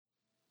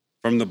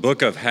From the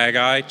book of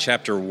Haggai,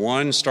 chapter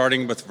 1,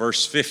 starting with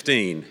verse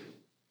 15.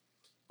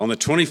 On the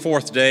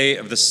 24th day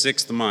of the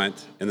 6th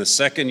month, in the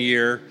 2nd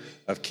year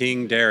of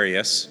King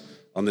Darius,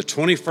 on the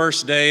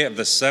 21st day of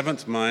the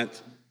 7th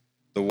month,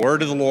 the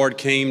word of the Lord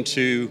came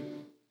through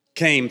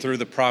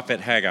the prophet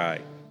Haggai.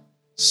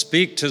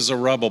 Speak to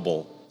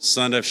Zerubbabel,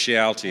 son of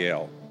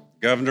Shealtiel,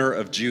 governor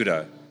of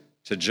Judah,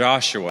 to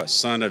Joshua,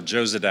 son of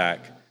Jozadak,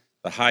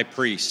 the high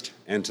priest,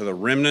 and to the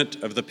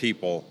remnant of the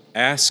people.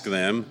 Ask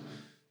them,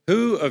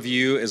 who of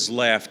you is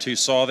left who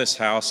saw this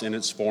house in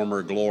its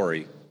former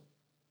glory?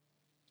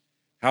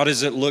 How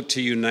does it look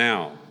to you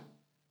now?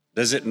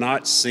 Does it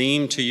not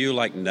seem to you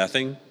like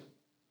nothing?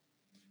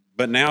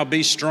 But now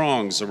be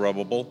strong,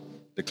 Zerubbabel,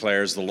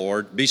 declares the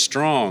Lord. Be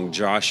strong,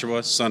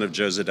 Joshua, son of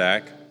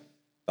Jozadak,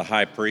 the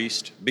high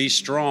priest. Be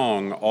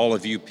strong, all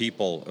of you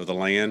people of the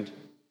land,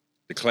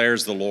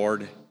 declares the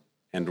Lord,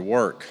 and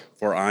work,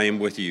 for I am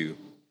with you,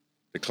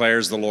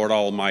 declares the Lord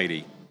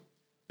Almighty.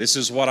 This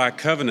is what I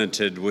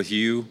covenanted with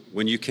you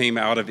when you came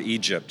out of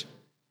Egypt,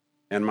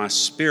 and my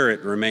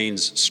spirit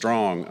remains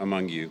strong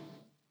among you.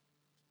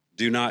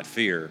 Do not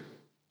fear.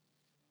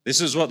 This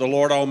is what the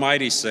Lord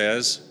Almighty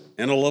says.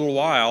 In a little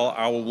while,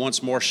 I will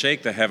once more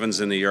shake the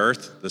heavens and the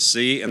earth, the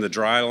sea and the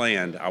dry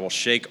land. I will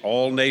shake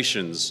all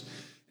nations,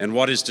 and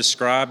what is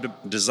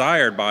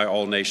desired by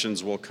all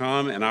nations will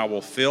come, and I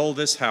will fill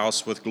this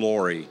house with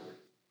glory,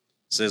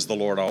 says the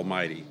Lord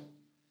Almighty.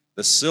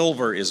 The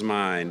silver is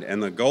mine,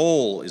 and the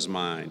gold is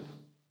mine,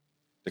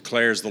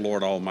 declares the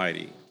Lord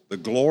Almighty. The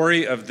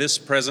glory of this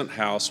present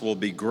house will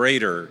be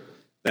greater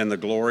than the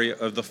glory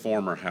of the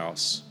former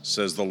house,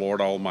 says the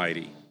Lord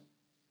Almighty.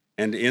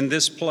 And in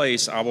this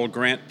place I will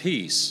grant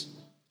peace,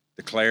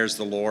 declares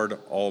the Lord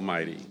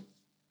Almighty.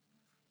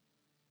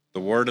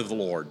 The word of the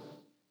Lord.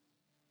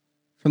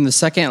 From the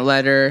second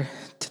letter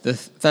to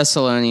the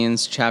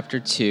Thessalonians,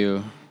 chapter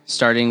 2,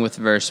 starting with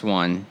verse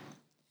 1.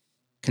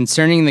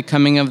 Concerning the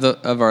coming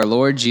of our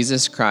Lord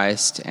Jesus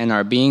Christ and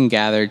our being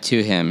gathered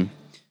to him,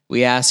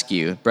 we ask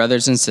you,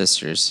 brothers and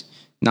sisters,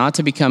 not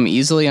to become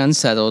easily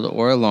unsettled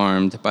or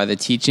alarmed by the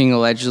teaching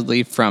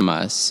allegedly from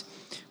us,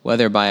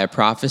 whether by a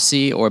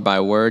prophecy or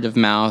by word of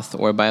mouth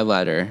or by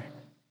letter,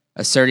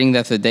 asserting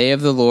that the day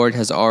of the Lord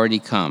has already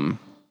come.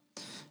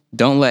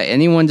 Don't let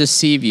anyone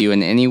deceive you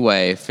in any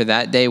way, for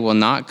that day will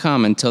not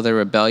come until the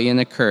rebellion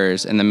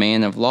occurs and the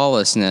man of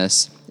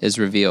lawlessness is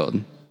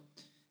revealed,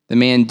 the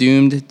man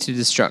doomed to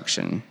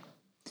destruction.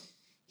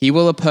 He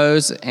will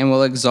oppose and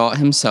will exalt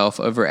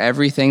himself over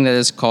everything that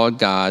is called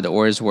God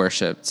or is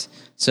worshipped,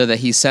 so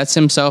that he sets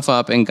himself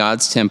up in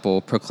God's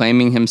temple,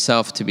 proclaiming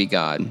himself to be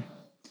God.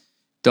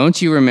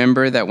 Don't you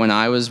remember that when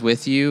I was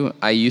with you,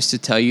 I used to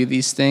tell you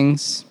these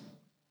things?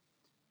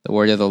 The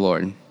word of the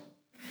Lord.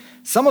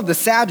 Some of the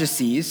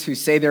Sadducees, who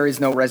say there is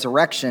no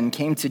resurrection,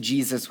 came to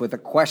Jesus with a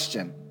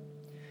question.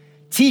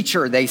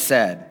 Teacher, they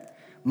said,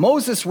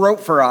 Moses wrote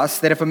for us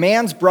that if a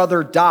man's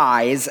brother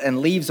dies and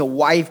leaves a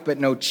wife but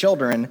no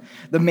children,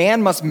 the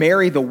man must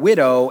marry the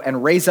widow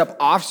and raise up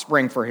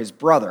offspring for his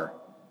brother.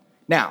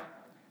 Now,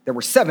 there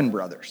were 7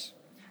 brothers.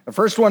 The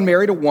first one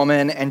married a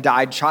woman and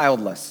died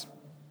childless.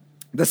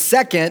 The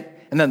second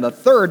and then the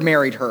third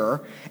married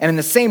her, and in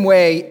the same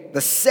way, the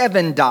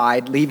 7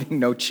 died, leaving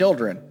no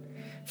children.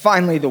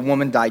 Finally, the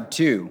woman died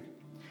too.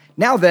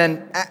 Now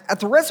then, at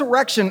the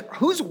resurrection,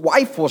 whose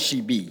wife will she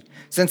be,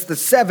 since the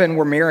 7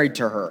 were married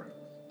to her?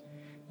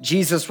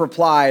 Jesus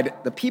replied,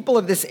 the people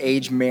of this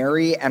age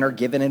marry and are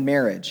given in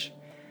marriage.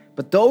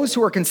 But those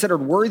who are considered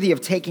worthy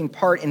of taking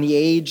part in the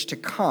age to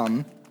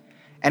come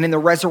and in the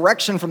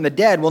resurrection from the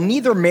dead will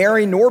neither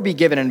marry nor be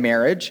given in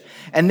marriage,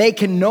 and they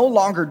can no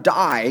longer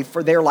die,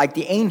 for they are like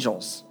the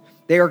angels.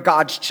 They are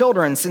God's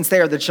children, since they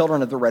are the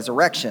children of the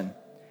resurrection.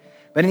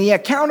 But in the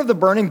account of the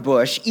burning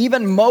bush,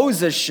 even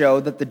Moses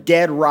showed that the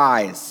dead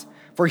rise,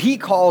 for he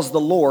calls the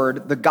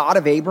Lord the God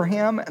of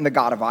Abraham and the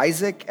God of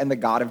Isaac and the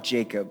God of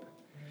Jacob.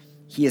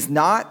 He is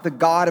not the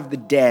God of the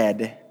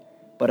dead,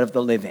 but of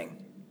the living,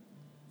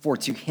 for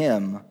to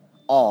him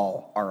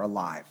all are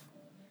alive.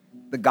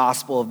 The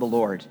gospel of the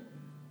Lord.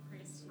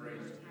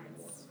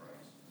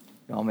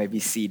 You all may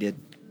be seated.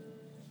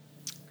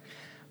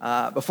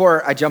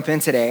 Before I jump in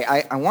today,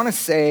 I want to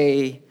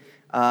say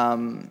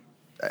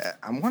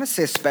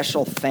a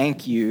special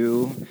thank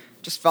you.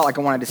 Just felt like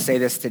I wanted to say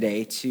this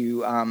today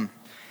to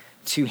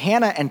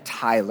Hannah and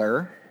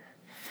Tyler.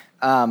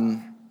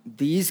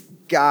 These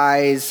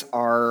guys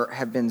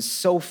have been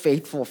so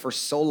faithful for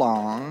so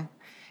long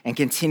and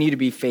continue to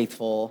be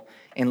faithful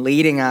in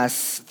leading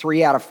us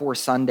 3 out of 4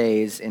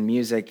 Sundays in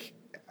music.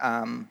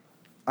 I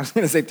was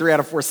going to say 3 out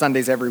of 4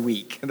 Sundays every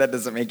week. That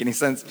doesn't make any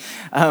sense.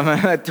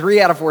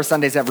 3 out of 4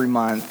 Sundays every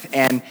month.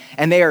 And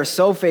they are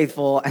so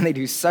faithful, and they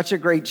do such a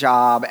great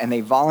job, and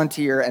they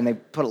volunteer, and they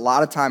put a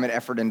lot of time and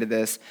effort into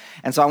this.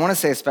 And so I want to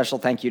say a special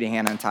thank you to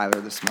Hannah and Tyler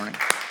this morning.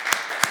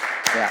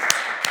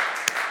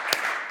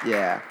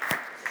 Yeah.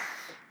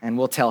 And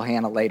we'll tell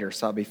Hannah later,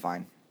 so I'll be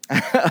fine.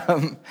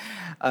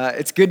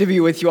 It's good to be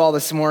with you all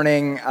this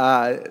morning.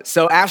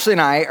 So Ashley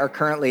and I are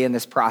currently in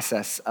this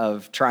process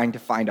of trying to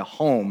find a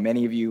home.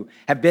 Many of you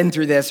have been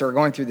through this or are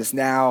going through this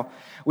now.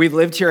 We've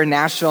lived here in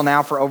Nashville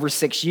now for over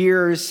 6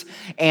 years,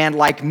 and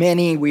like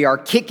many, we are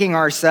kicking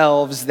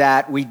ourselves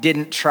that we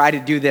didn't try to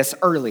do this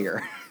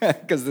earlier.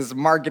 Because this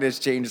market has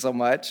changed so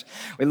much.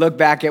 We look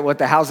back at what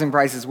the housing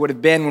prices would have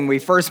been when we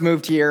first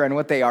moved here and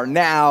what they are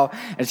now.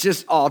 It's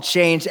just all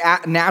changed.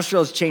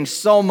 Nashville has changed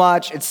so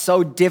much. It's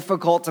so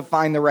difficult to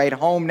find the right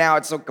home now.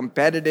 It's so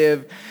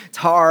competitive. It's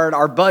hard.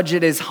 Our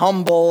budget is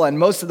humble, and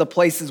most of the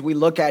places we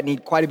look at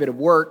need quite a bit of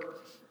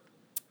work.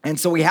 And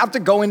so we have to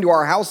go into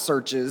our house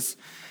searches,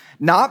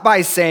 not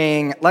by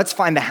saying, let's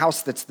find the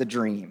house that's the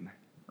dream,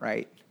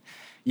 right?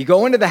 You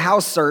go into the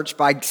house search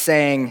by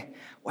saying,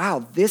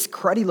 wow, this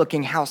cruddy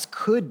looking house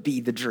could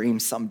be the dream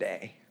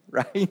someday,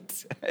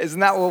 right? Isn't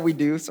that what we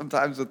do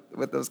sometimes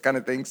with those kind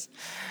of things?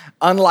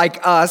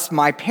 Unlike us,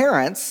 my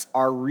parents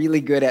are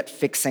really good at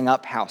fixing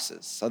up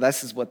houses. So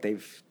this is what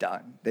they've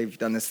done. They've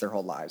done this their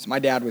whole lives. My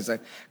dad was a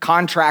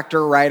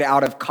contractor right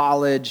out of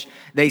college.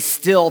 They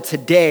still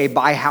today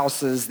buy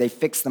houses. They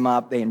fix them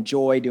up. They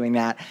enjoy doing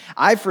that.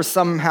 I, for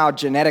somehow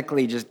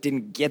genetically, just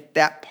didn't get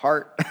that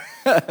part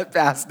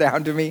passed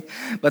down to me.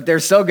 But they're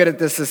so good at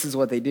this. This is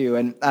what they do.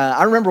 And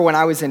I remember when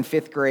I was in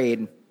 5th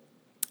grade,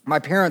 my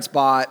parents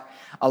bought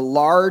a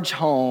large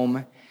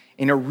home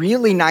in a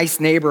really nice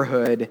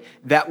neighborhood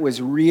that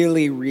was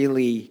really,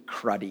 really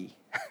cruddy.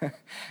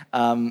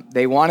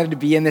 They wanted to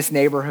be in this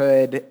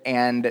neighborhood,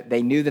 and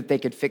they knew that they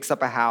could fix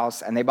up a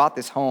house, and they bought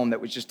this home that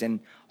was just in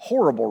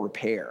horrible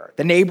repair.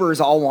 The neighbors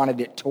all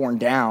wanted it torn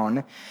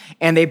down,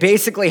 and they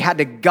basically had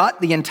to gut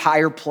the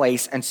entire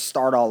place and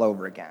start all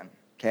over again.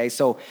 Okay,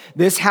 so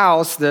this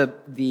house, it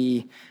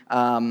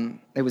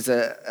was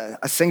a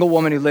single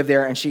woman who lived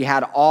there, and she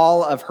had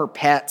all of her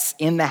pets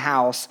in the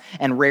house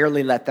and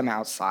rarely let them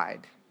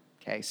outside.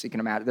 Okay, so you can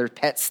imagine there's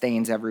pet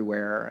stains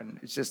everywhere, and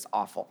it's just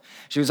awful.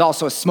 She was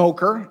also a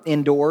smoker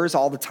indoors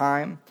all the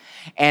time,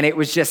 and it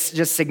was just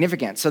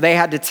significant. So they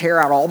had to tear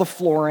out all the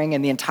flooring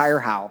in the entire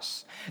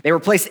house. They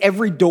replaced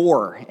every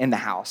door in the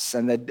house,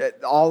 and they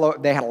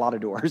had a lot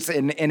of doors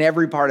in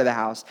every part of the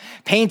house.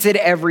 Painted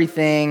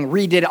everything,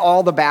 redid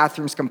all the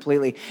bathrooms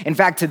completely. In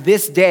fact, to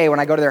this day,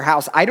 when I go to their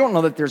house, I don't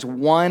know that there's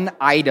one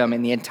item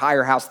in the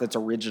entire house that's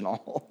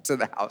original to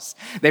the house.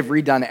 They've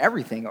redone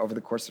everything over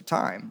the course of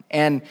time.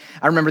 And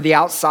I remember the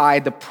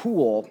outside, the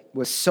pool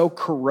was so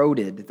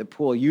corroded. The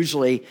pool,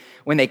 usually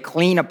when they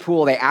clean a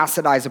pool, they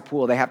acidize a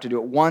pool, they have to do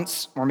it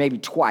once or maybe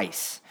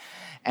twice.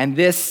 And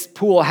this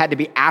pool had to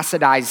be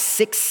acidized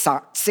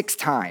six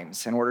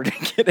times in order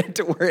to get it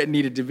to where it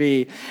needed to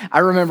be. I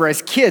remember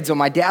as kids, when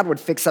my dad would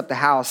fix up the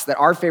house, that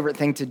our favorite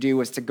thing to do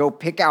was to go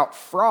pick out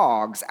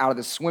frogs out of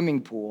the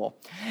swimming pool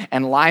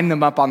and line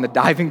them up on the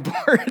diving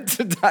board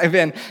to dive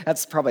in.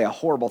 That's probably a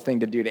horrible thing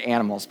to do to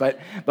animals, but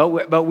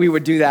we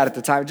would do that at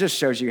the time. It just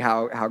shows you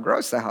how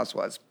gross the house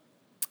was.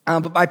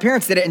 But my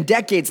parents did it, and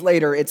decades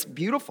later, it's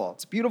beautiful.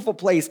 It's a beautiful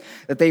place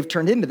that they've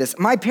turned into this.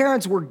 My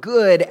parents were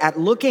good at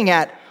looking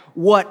at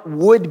what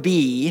would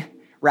be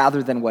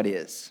rather than what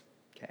is,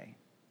 okay?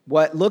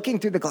 Looking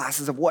through the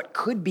glasses of what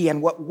could be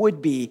and what would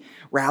be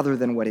rather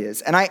than what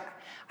is. And I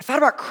thought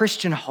about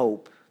Christian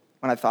hope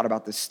when I thought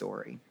about this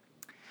story.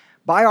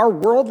 By our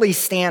worldly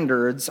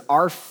standards,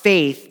 our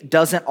faith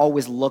doesn't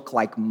always look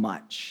like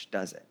much,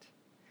 does it?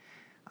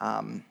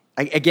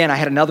 Again, I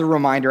had another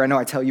reminder. I know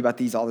I tell you about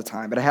these all the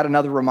time, but I had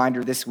another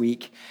reminder this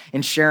week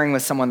in sharing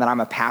with someone that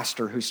I'm a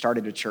pastor who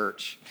started a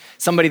church.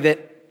 Somebody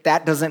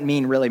that doesn't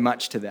mean really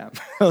much to them.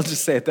 I'll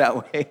just say it that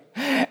way.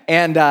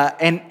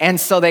 And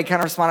so they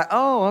kind of responded,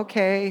 oh,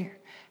 okay,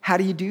 how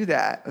do you do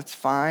that? That's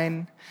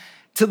fine.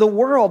 To the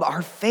world,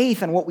 our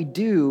faith and what we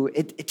do,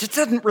 it just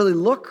doesn't really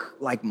look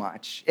like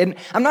much. And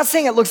I'm not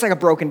saying it looks like a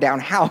broken down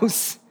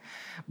house,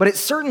 but it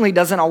certainly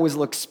doesn't always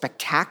look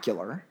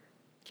spectacular,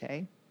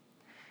 okay?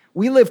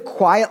 We live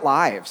quiet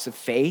lives of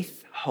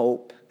faith,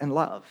 hope, and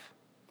love.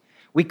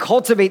 We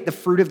cultivate the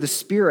fruit of the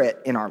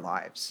Spirit in our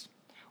lives.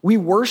 We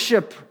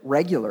worship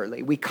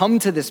regularly. We come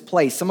to this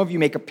place. Some of you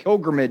make a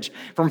pilgrimage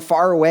from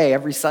far away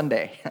every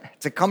Sunday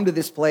to come to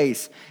this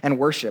place and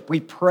worship. We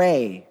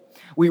pray.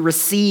 We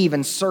receive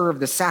and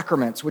serve the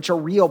sacraments, which are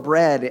real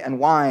bread and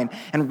wine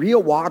and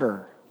real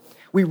water.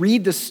 We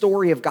read the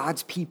story of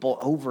God's people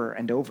over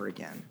and over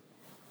again.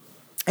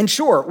 And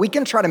sure, we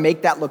can try to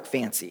make that look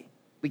fancy.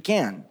 We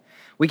can.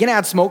 We can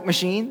add smoke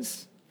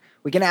machines.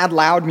 We can add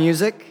loud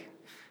music.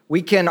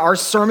 Our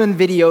sermon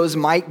videos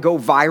might go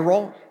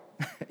viral.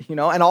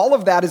 And all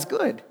of that is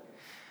good.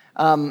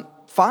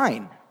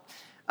 Fine.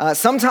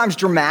 Sometimes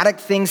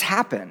dramatic things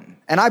happen,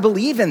 and I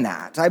believe in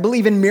that. I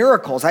believe in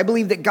miracles. I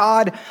believe that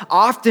God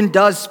often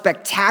does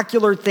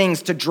spectacular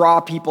things to draw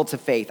people to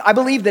faith. I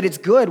believe that it's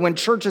good when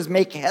churches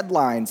make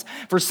headlines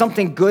for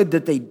something good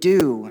that they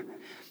do,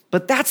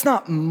 but that's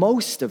not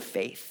most of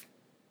faith.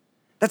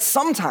 That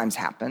sometimes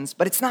happens,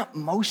 but it's not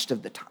most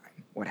of the time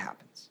what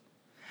happens.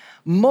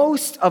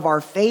 Most of our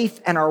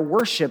faith and our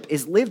worship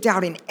is lived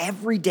out in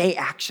everyday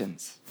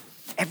actions,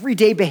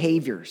 everyday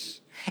behaviors.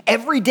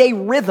 everyday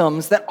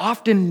rhythms that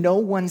often no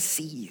one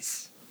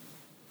sees.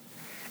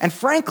 And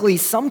frankly,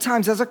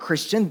 sometimes as a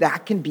Christian,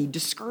 that can be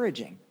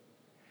discouraging.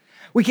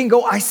 We can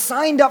go, I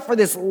signed up for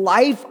this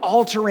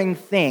life-altering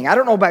thing. I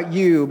don't know about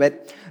you,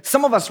 but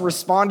some of us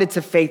responded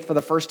to faith for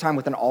the first time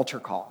with an altar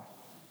call.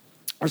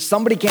 Or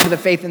somebody came to the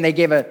faith and they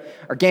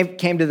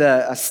came to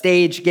the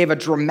stage, gave a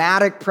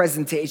dramatic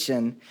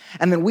presentation,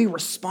 and then we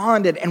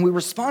responded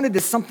to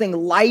something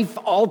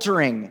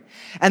life-altering.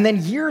 And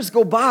then years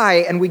go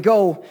by and we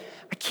go,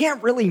 I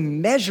can't really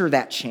measure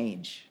that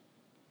change.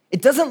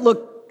 It doesn't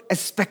look as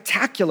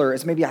spectacular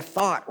as maybe I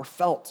thought or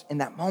felt in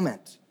that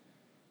moment.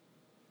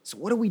 So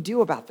what do we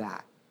do about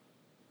that?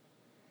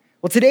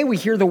 Well, today we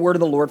hear the word of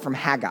the Lord from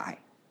Haggai.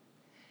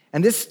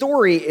 And this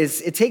story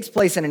takes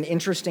place in an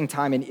interesting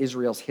time in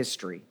Israel's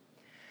history.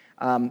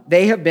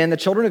 The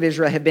children of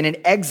Israel have been in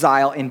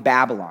exile in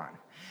Babylon.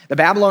 The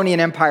Babylonian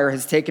Empire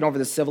has taken over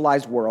the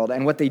civilized world,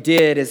 and what they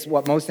did is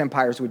what most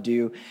empires would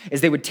do,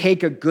 is they would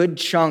take a good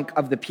chunk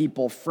of the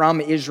people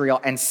from Israel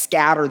and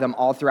scatter them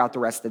all throughout the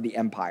rest of the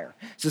empire.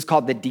 This is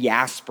called the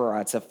diaspora.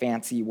 It's a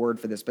fancy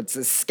word for this, but it's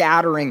a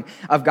scattering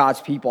of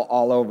God's people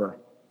all over.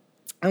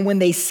 And when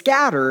they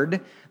scattered,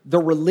 the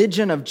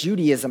religion of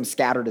Judaism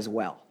scattered as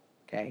well,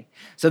 okay?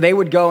 So they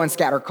would go and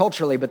scatter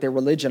culturally, but their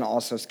religion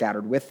also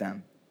scattered with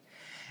them.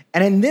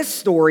 And in this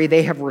story,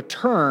 they have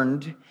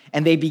returned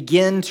and they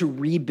begin to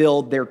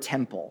rebuild their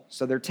temple.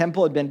 So their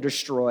temple had been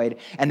destroyed,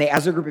 and they,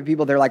 as a group of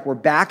people, they're like, we're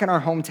back in our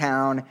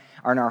hometown,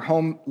 or in our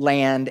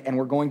homeland, and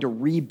we're going to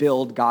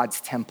rebuild God's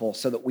temple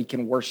so that we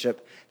can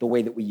worship the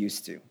way that we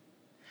used to.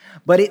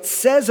 But it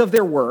says of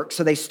their work,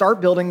 so they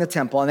start building the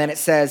temple, and then it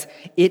says,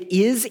 it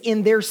is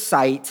in their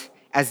sight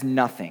as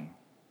nothing.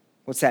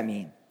 What's that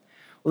mean?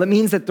 Well, it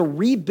means that the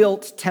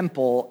rebuilt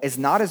temple is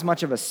not as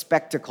much of a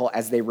spectacle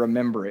as they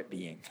remember it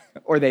being,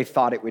 or they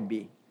thought it would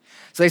be.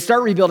 So they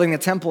start rebuilding the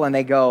temple and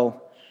they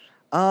go,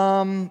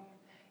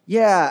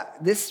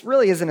 this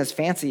really isn't as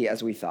fancy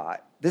as we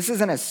thought. This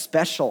isn't as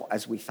special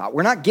as we thought.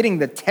 We're not getting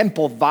the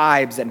temple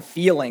vibes and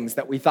feelings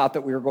that we thought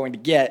that we were going to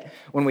get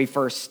when we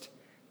first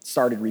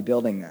started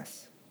rebuilding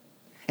this.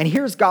 And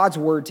here's God's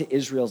word to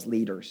Israel's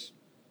leaders.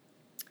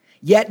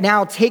 Yet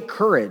now take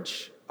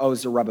courage, O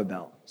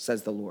Zerubbabel,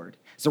 says the Lord.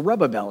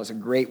 Zerubbabel is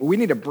we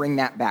need to bring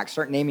that back.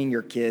 Start naming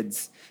your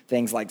kids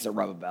things like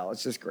Zerubbabel.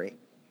 It's just great.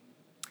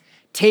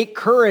 Take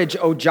courage,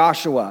 O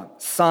Joshua,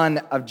 son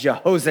of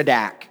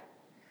Jehozadak,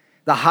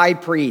 the high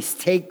priest.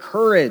 Take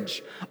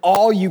courage,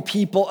 all you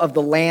people of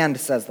the land,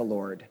 says the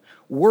Lord.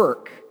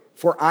 Work,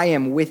 for I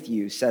am with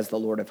you, says the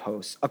Lord of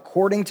hosts,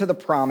 according to the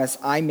promise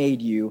I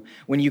made you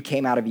when you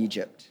came out of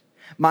Egypt.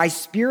 My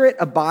spirit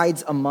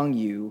abides among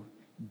you.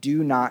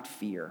 Do not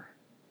fear.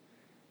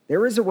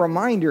 There is a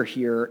reminder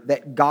here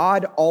that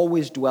God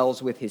always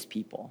dwells with his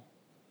people.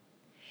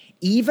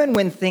 Even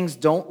when things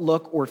don't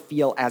look or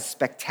feel as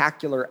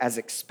spectacular as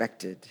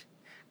expected,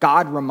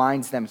 God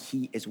reminds them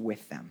he is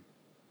with them.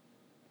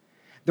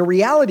 The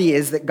reality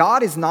is that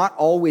God is not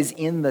always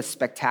in the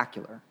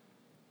spectacular.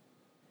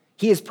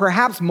 He is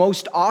perhaps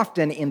most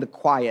often in the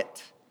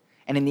quiet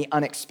and in the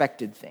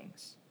unexpected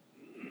things.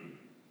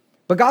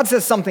 But God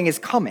says something is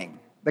coming,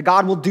 that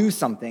God will do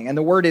something. And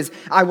the word is,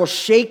 I will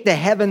shake the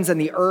heavens and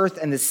the earth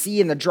and the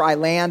sea and the dry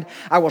land.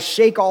 I will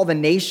shake all the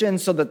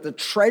nations so that the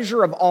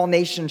treasure of all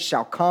nations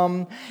shall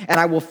come. And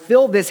I will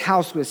fill this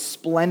house with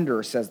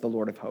splendor, says the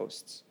Lord of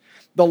hosts.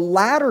 The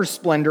latter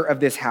splendor of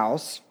this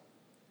house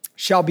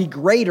shall be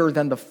greater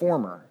than the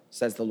former,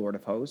 says the Lord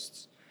of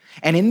hosts.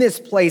 And in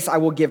this place I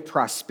will give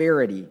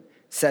prosperity,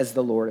 says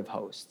the Lord of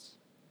hosts.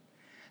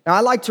 Now, I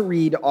like to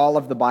read all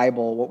of the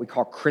Bible, what we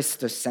call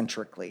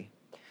Christocentrically.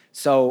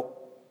 So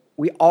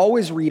we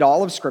always read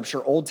all of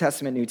Scripture, Old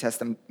Testament, New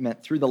Testament,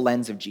 through the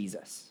lens of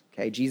Jesus.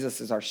 Okay, Jesus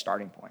is our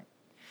starting point.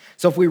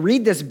 So if we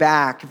read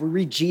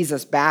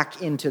Jesus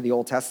back into the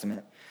Old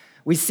Testament,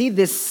 we see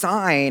this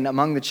sign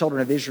among the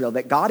children of Israel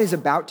that God is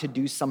about to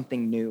do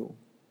something new.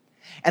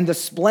 And the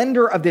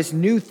splendor of this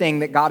new thing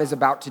that God is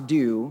about to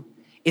do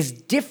is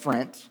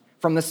different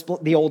from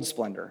the old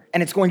splendor,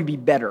 and it's going to be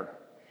better,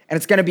 and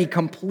it's going to be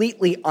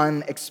completely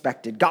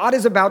unexpected. God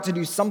is about to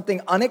do something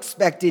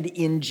unexpected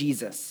in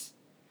Jesus.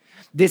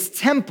 This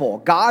temple,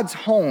 God's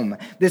home,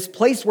 this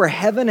place where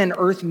heaven and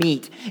earth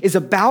meet, is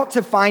about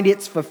to find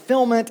its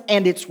fulfillment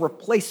and its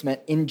replacement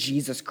in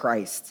Jesus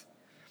Christ.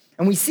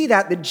 And we see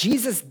that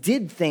Jesus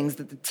did things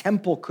that the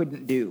temple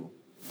couldn't do.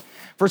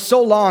 For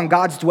so long,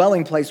 God's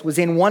dwelling place was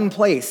in one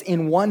place,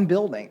 in one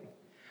building.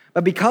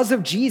 But because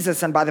of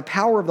Jesus and by the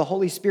power of the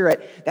Holy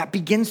Spirit, that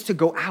begins to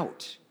go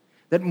out,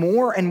 that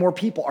more and more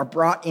people are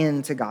brought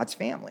into God's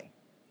family.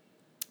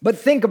 But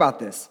think about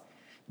this.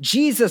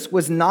 Jesus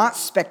was not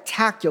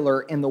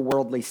spectacular in the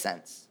worldly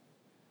sense.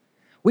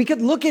 We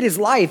could look at his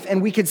life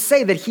and we could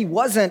say that he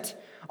wasn't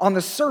on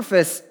the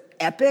surface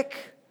epic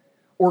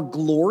or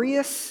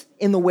glorious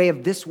in the way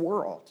of this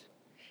world.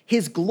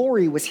 His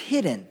glory was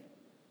hidden.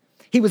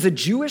 He was a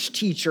Jewish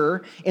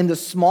teacher in the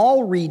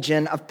small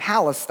region of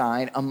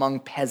Palestine among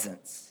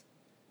peasants.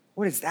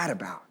 What is that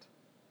about?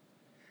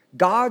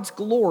 God's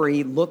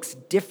glory looks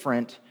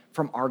different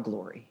from our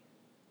glory.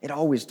 It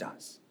always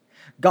does.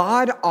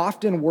 God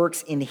often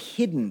works in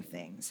hidden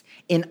things,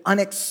 in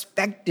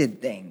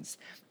unexpected things,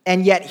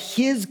 and yet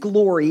his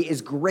glory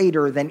is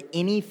greater than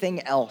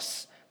anything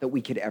else that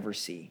we could ever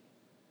see.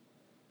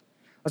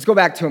 Let's go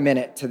back to a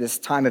minute to this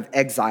time of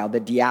exile,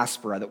 the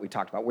diaspora that we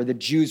talked about, where the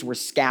Jews were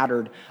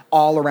scattered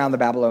all around the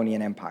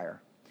Babylonian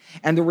Empire.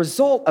 And the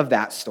result of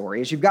that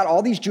story is you've got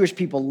all these Jewish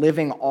people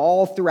living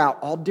all throughout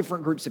all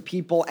different groups of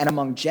people and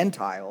among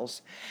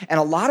Gentiles. And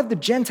a lot of the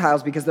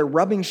Gentiles, because they're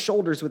rubbing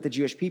shoulders with the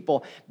Jewish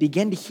people,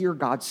 begin to hear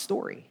God's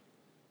story.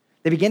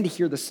 They begin to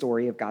hear the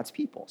story of God's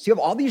people. So you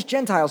have all these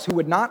Gentiles who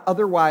would not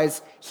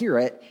otherwise hear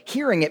it,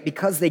 hearing it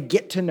because they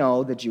get to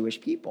know the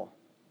Jewish people.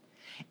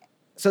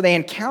 So they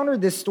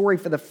encountered this story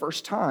for the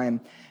first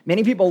time.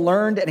 Many people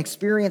learned and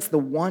experienced the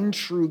one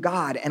true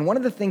God. And one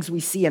of the things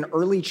we see in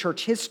early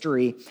church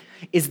history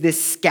is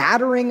this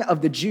scattering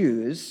of the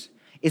Jews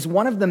is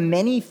one of the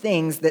many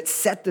things that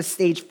set the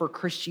stage for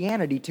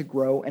Christianity to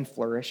grow and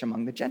flourish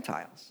among the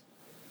Gentiles.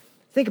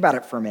 Think about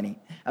it for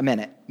a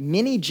minute.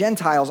 Many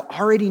Gentiles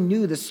already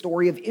knew the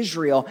story of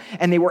Israel,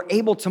 and they were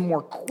able to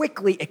more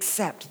quickly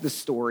accept the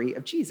story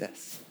of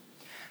Jesus.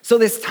 So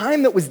this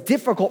time that was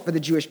difficult for the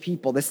Jewish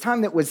people, this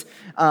time that was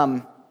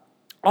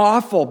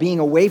awful being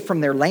away from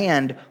their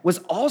land, was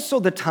also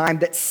the time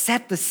that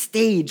set the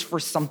stage for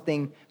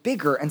something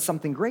bigger and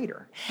something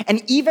greater.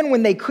 And even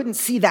when they couldn't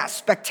see that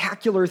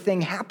spectacular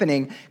thing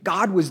happening,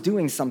 God was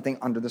doing something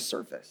under the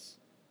surface.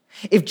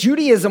 If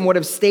Judaism would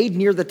have stayed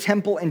near the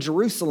temple in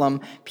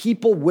Jerusalem,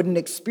 people wouldn't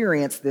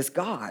experience this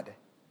God.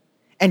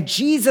 And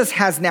Jesus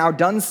has now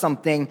done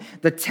something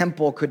the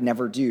temple could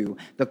never do.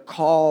 The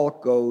call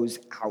goes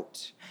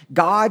out.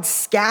 God's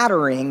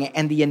scattering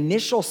and the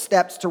initial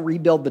steps to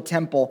rebuild the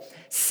temple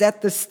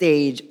set the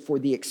stage for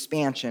the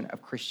expansion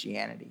of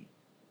Christianity.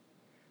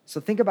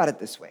 So think about it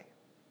this way.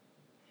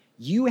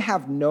 You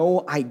have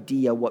no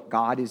idea what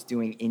God is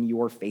doing in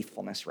your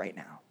faithfulness right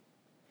now.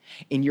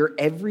 In your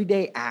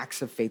everyday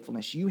acts of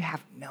faithfulness, you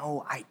have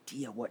no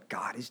idea what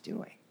God is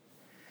doing.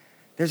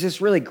 There's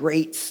this really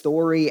great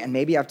story, and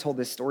maybe I've told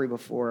this story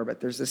before, but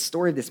there's this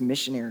story of this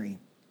missionary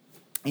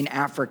in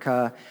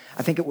Africa.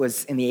 I think it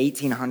was in the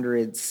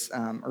 1800s,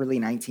 early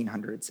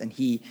 1900s. And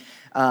he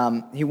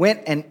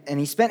went and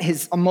he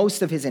spent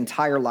most of his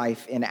entire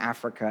life in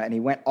Africa. And he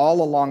went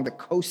all along the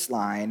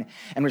coastline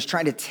and was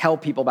trying to tell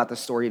people about the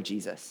story of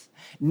Jesus.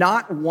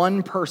 Not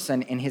one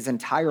person in his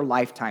entire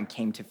lifetime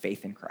came to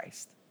faith in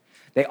Christ.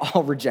 They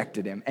all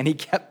rejected him. And he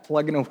kept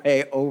plugging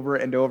away over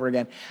and over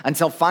again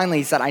until finally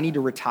he said, I need to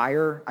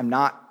retire. I'm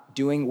not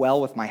doing well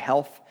with my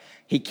health.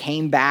 He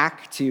came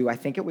back to, I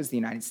think it was the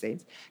United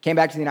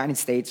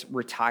States,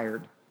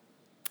 retired.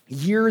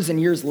 Years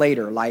and years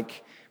later,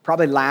 like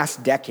probably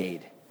last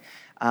decade,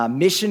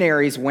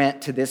 missionaries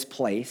went to this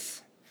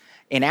place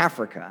in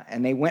Africa,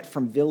 and they went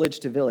from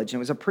village to village, and it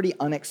was a pretty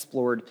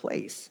unexplored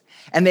place.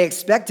 And they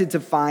expected to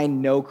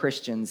find no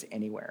Christians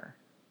anywhere.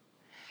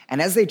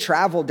 And as they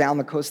traveled down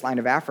the coastline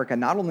of Africa,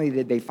 not only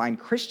did they find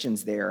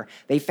Christians there,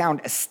 they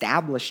found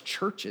established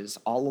churches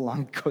all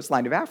along the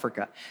coastline of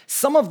Africa.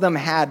 Some of them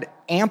had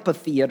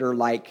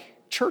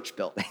amphitheater-like church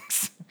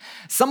buildings.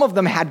 Some of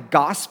them had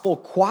gospel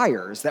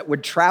choirs that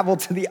would travel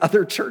to the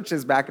other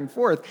churches back and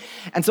forth.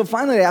 And so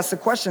finally they asked the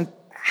question,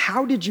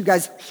 how did you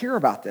guys hear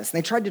about this? And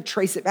they tried to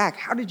trace it back.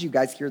 How did you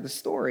guys hear the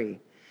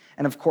story?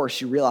 And of course,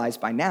 you realize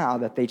by now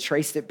that they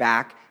traced it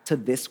back to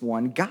this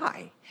one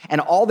guy. And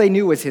all they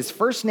knew was his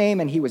first name,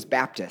 and he was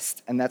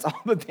Baptist. And that's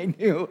all that they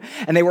knew.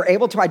 And they were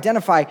able to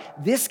identify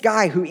this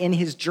guy who in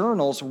his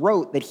journals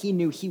wrote that he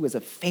knew he was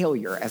a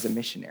failure as a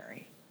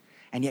missionary.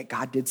 And yet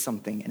God did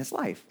something in his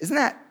life. Isn't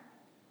that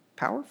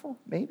powerful?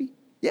 Maybe?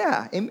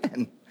 Yeah,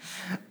 amen.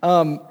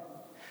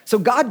 So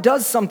God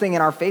does something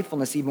in our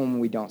faithfulness even when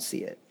we don't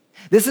see it.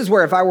 This is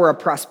where if I were a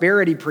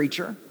prosperity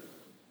preacher,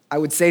 I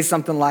would say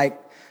something like,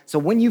 so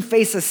when you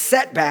face a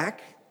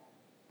setback,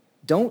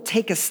 don't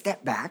take a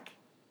step back.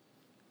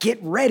 Get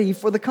ready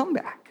for the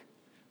comeback.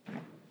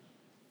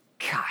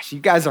 Gosh, you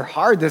guys are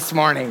hard this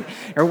morning.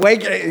 Or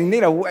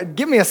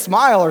give me a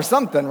smile or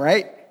something,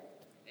 right?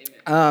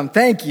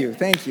 Thank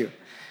you.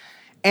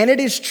 And it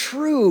is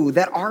true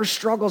that our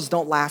struggles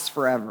don't last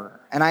forever.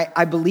 And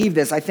I believe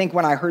this. I think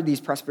when I heard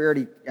these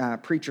prosperity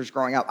preachers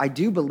growing up, I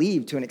do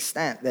believe to an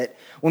extent that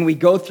when we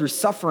go through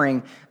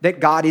suffering, that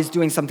God is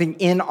doing something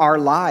in our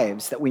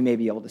lives that we may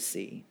be able to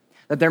see.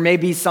 That there may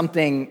be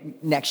something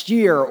next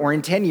year or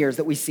in 10 years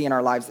that we see in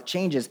our lives that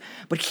changes.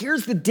 But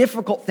here's the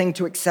difficult thing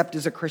to accept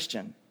as a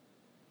Christian.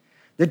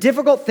 The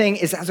difficult thing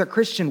is, as a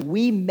Christian,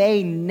 we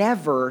may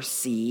never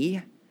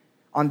see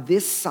on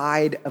this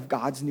side of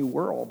God's new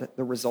world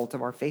the result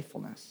of our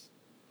faithfulness.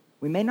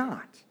 We may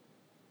not.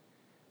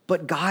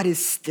 But God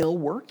is still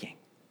working.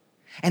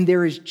 And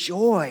there is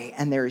joy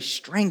and there is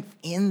strength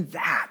in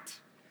that.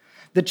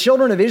 The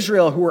children of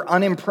Israel who were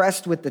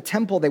unimpressed with the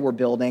temple they were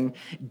building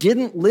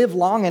didn't live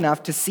long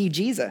enough to see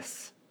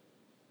Jesus.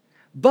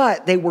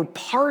 But they were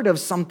part of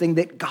something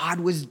that God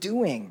was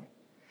doing.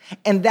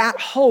 And that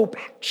hope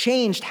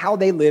changed how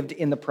they lived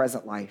in the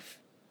present life.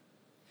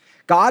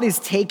 God is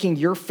taking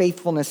your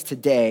faithfulness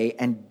today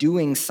and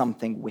doing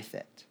something with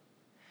it.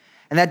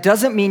 And that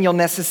doesn't mean you'll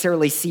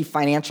necessarily see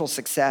financial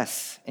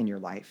success in your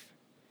life,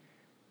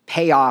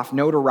 payoff,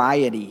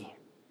 notoriety.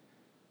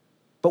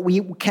 But we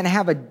can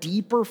have a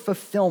deeper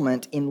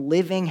fulfillment in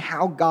living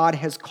how God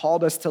has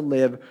called us to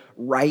live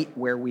right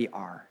where we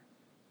are.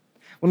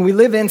 When we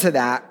live into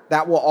that,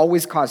 that will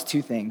always cause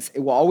two things. It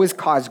will always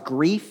cause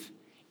grief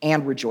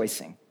and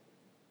rejoicing.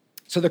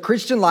 So the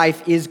Christian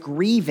life is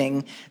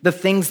grieving the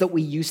things that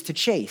we used to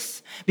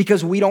chase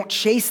because we don't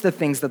chase the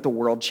things that the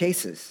world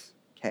chases,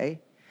 okay?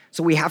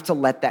 So we have to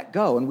let that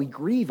go, and we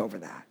grieve over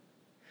that.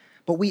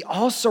 But we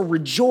also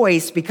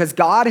rejoice because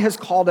God has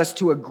called us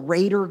to a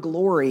greater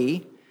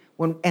glory.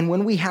 And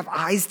when we have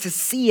eyes to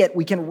see it,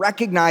 we can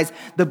recognize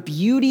the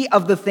beauty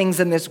of the things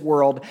in this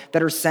world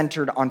that are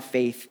centered on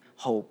faith,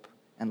 hope,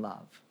 and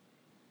love.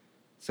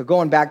 So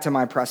going back to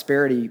my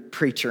prosperity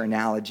preacher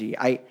analogy,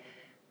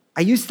 I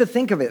used to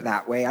think of it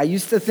that way. I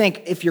used to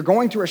think if you're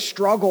going through a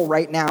struggle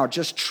right now,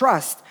 just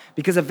trust,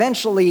 because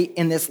eventually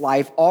in this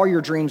life, all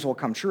your dreams will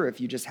come true if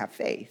you just have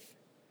faith.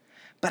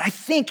 But I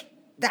think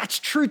that's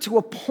true to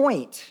a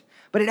point,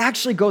 but it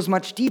actually goes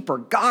much deeper.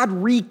 God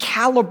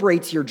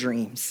recalibrates your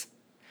dreams.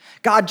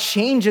 God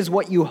changes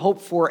what you hope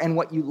for and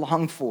what you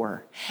long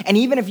for. And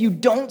even if you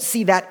don't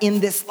see that in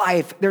this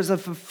life, there's a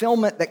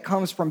fulfillment that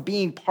comes from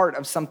being part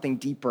of something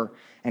deeper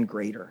and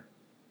greater.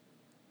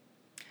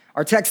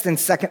 Our text in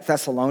 2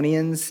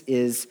 Thessalonians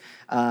is,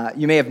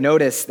 you may have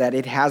noticed that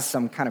it has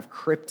some kind of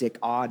cryptic,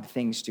 odd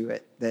things to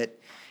it, that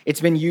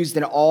it's been used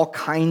in all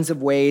kinds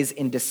of ways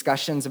in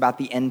discussions about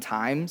the end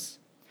times.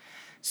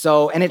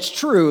 So, and it's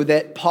true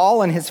that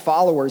Paul and his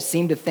followers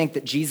seem to think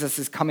that Jesus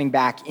is coming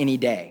back any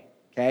day,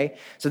 okay?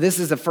 So this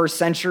is the first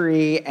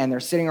century, and they're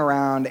sitting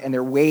around, and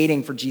they're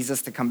waiting for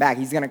Jesus to come back.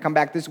 He's going to come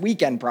back this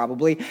weekend,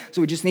 probably,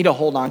 so we just need to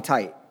hold on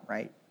tight,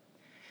 right?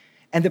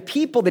 And the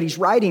people that he's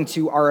writing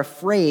to are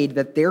afraid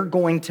that they're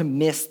going to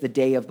miss the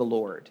day of the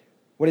Lord.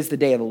 What is the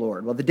day of the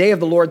Lord? Well, the day of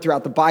the Lord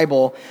throughout the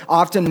Bible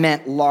often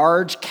meant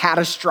large,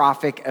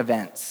 catastrophic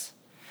events.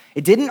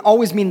 It didn't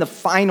always mean the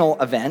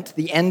final event,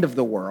 the end of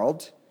the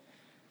world,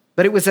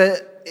 but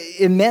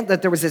it meant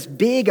that there was this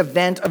big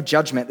event of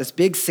judgment, this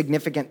big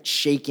significant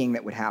shaking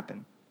that would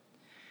happen.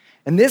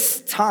 And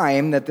this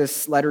time that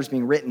this letter is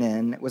being written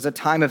in was a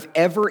time of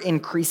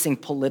ever-increasing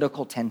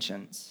political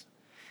tensions.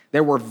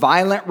 There were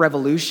violent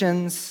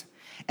revolutions,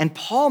 and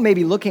Paul may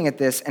be looking at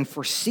this and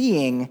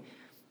foreseeing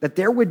that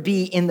there would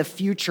be in the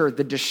future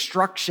the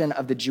destruction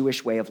of the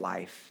Jewish way of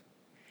life.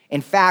 In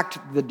fact,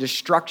 the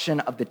destruction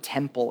of the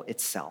temple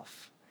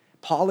itself.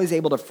 Paul is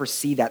able to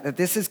foresee that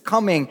this is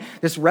coming,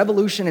 this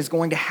revolution is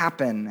going to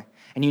happen,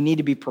 and you need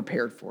to be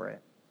prepared for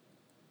it.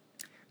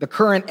 The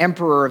current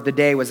emperor of the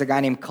day was a guy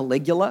named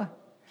Caligula,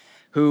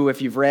 who,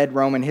 if you've read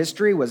Roman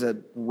history, was a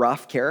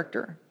rough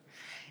character.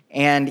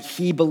 And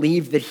he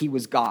believed that he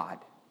was God.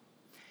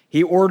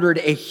 He ordered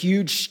a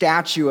huge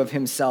statue of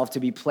himself to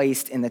be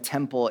placed in the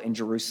temple in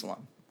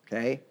Jerusalem,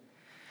 okay?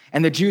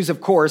 And the Jews,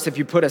 of course, if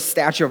you put a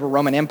statue of a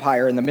Roman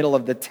Empire in the middle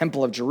of the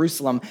temple of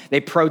Jerusalem, they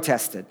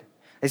protested.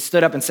 They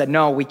stood up and said,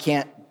 no, we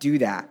can't do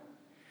that.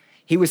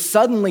 He was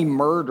suddenly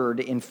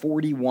murdered in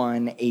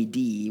 41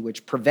 AD,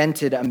 which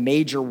prevented a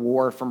major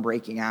war from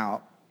breaking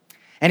out.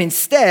 And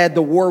instead,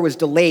 the war was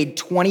delayed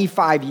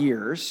 25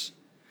 years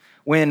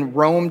when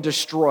Rome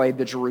destroyed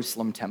the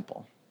Jerusalem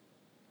temple.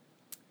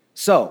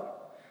 So,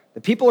 the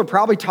people are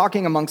probably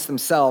talking amongst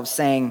themselves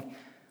saying,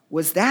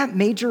 was that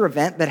major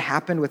event that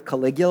happened with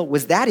Caligula,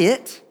 was that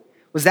it?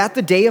 Was that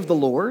the day of the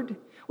Lord?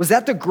 Was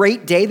that the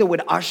great day that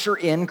would usher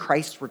in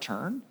Christ's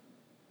return?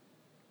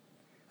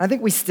 I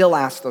think we still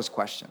ask those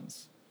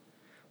questions.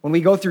 When we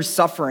go through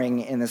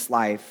suffering in this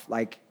life,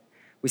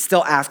 we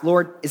still ask,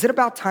 Lord, is it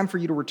about time for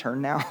you to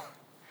return now?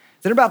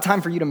 Is it about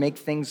time for you to make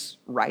things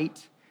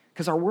right?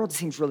 Because our world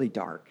seems really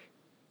dark.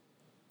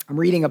 I'm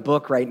reading a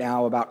book right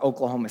now about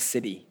Oklahoma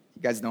City.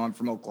 You guys know I'm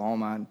from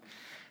Oklahoma, and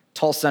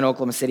Tulsa and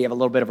Oklahoma City have a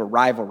little bit of a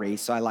rivalry,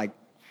 so I like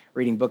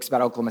reading books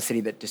about Oklahoma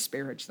City that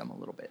disparage them a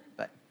little bit.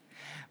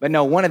 But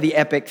no, one of the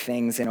epic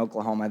things in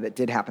Oklahoma that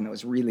did happen that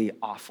was really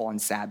awful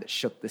and sad that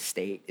shook the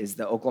state is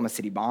the Oklahoma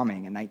City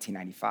bombing in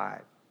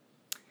 1995.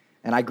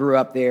 And I grew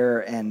up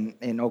there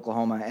in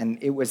Oklahoma,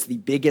 and it was the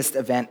biggest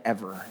event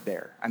ever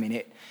there. I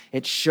mean,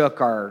 it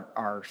shook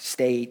our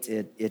state.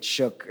 It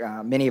shook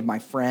many of my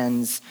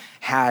friends,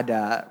 had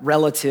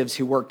relatives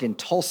who worked in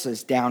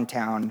Tulsa's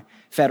downtown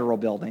federal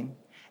building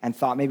and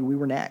thought maybe we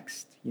were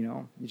next.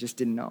 You just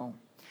didn't know.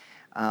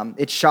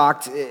 It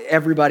shocked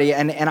everybody,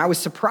 and I was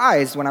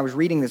surprised when I was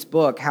reading this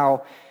book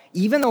how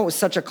even though it was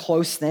such a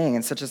close thing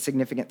and such a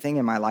significant thing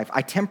in my life,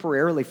 I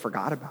temporarily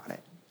forgot about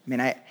it. I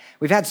mean,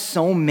 we've had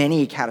so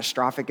many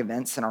catastrophic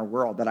events in our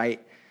world that I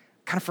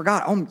kind of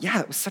forgot, oh, yeah,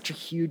 it was such a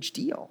huge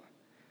deal.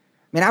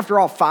 I mean, after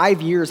all, 5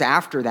 years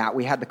after that,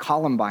 we had the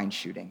Columbine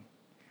shooting,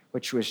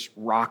 which was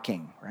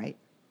rocking, right?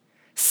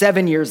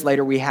 7 years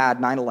later, we had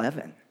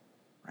 9/11,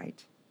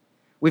 right?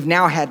 We've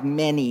now had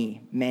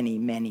many, many,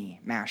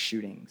 many mass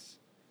shootings.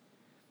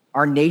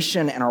 Our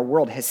nation and our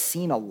world has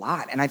seen a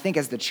lot. And I think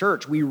as the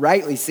church, we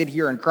rightly sit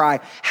here and cry,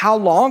 how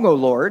long, O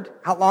Lord?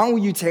 How long will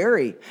you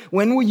tarry?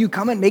 When will you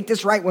come and make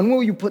this right? When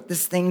will you put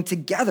this thing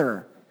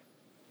together?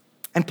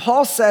 And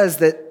Paul says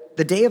that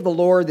the day of the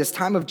Lord, this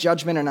time of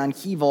judgment and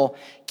upheaval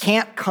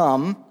can't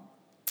come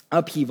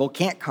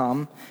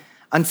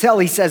until,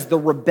 he says, the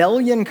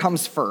rebellion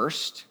comes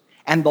first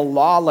and the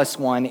lawless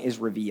one is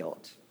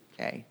revealed.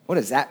 Okay, what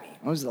does that mean?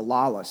 What is the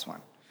lawless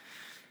one?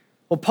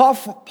 Well,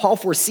 Paul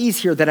foresees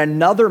here that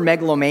another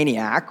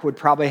megalomaniac would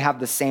probably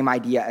have the same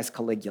idea as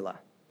Caligula.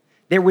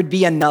 There would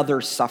be another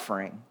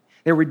suffering.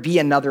 There would be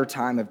another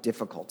time of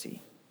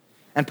difficulty.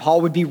 And Paul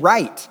would be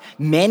right.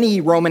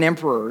 Many Roman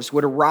emperors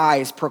would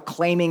arise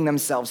proclaiming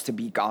themselves to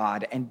be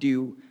God and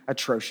do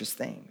atrocious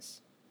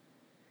things.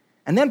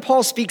 And then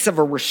Paul speaks of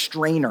a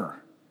restrainer.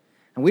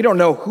 And we don't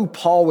know who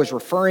Paul was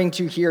referring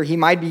to here. He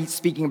might be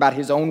speaking about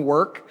his own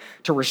work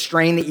to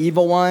restrain the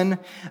evil one.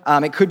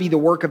 It could be the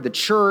work of the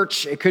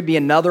church. It could be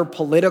another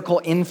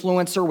political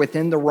influencer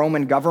within the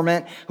Roman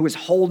government who is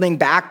holding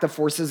back the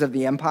forces of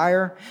the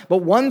empire. But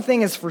one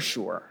thing is for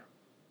sure.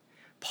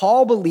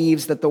 Paul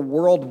believes that the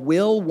world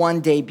will one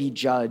day be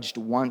judged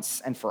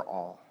once and for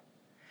all.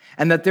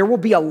 And that there will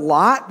be a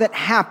lot that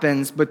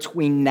happens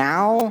between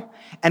now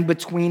and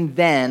between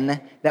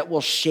then that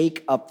will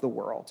shake up the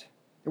world.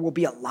 There will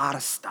be a lot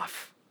of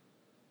stuff.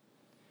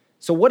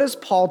 So what does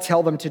Paul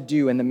tell them to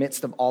do in the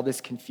midst of all this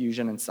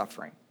confusion and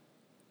suffering?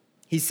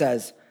 He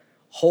says,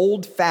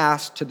 hold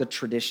fast to the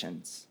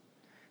traditions.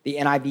 The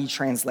NIV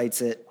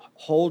translates it,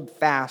 hold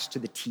fast to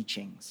the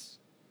teachings.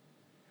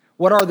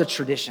 What are the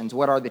traditions?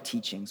 What are the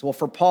teachings? Well,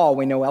 for Paul,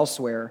 we know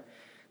elsewhere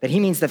that he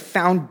means the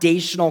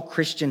foundational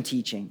Christian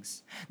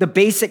teachings, the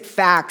basic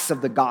facts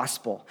of the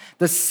gospel,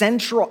 the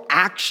central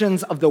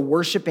actions of the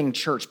worshiping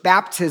church,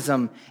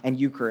 baptism and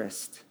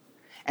Eucharist,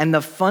 and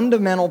the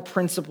fundamental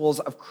principles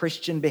of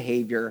Christian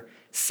behavior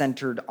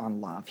centered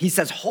on love. He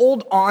says,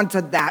 hold on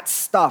to that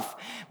stuff.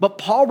 But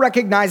Paul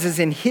recognizes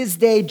in his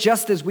day,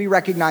 just as we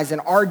recognize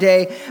in our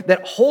day,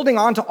 that holding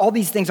on to all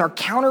these things are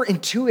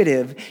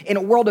counterintuitive in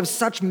a world of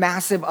such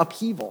massive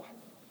upheaval.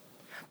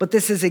 But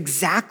this is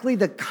exactly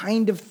the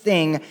kind of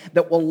thing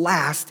that will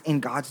last in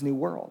God's new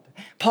world.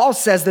 Paul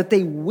says that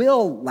they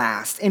will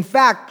last. In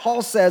fact,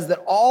 Paul says that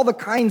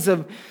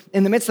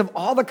in the midst of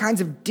all the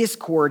kinds of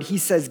discord, he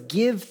says,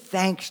 give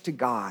thanks to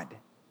God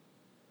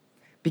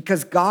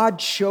because God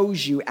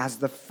chose you as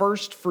the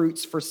first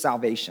fruits for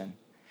salvation.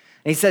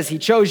 And he says he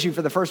chose you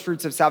for the first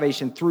fruits of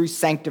salvation through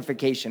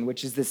sanctification,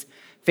 which is this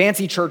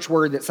fancy church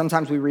word that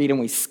sometimes we read and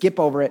we skip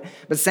over it.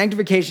 But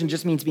sanctification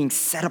just means being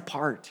set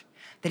apart.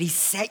 That he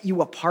set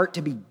you apart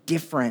to be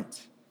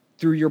different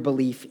through your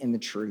belief in the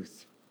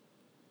truth.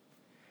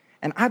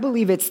 And I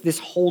believe it's this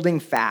holding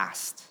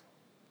fast,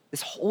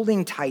 this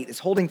holding tight, this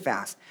holding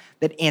fast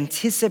that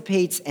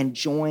anticipates and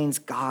joins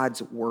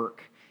God's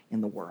work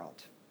in the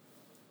world.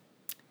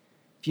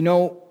 If you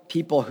know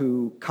people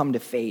who come to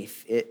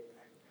faith,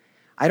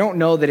 I don't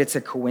know that it's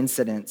a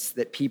coincidence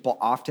that people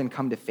often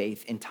come to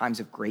faith in times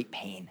of great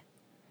pain.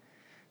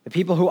 The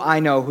people who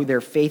I know who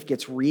their faith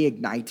gets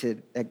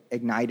ignited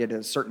at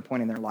a certain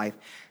point in their life,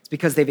 it's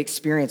because they've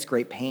experienced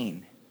great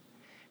pain.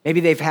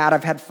 Maybe I've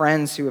had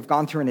friends who have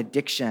gone through an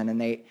addiction and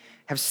they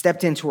have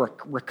stepped into a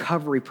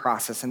recovery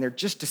process and they're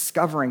just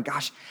discovering,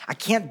 gosh, I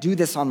can't do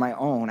this on my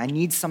own. I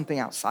need something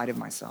outside of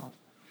myself.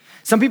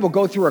 Some people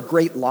go through a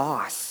great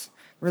loss,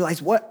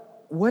 realize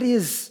what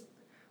is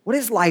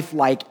life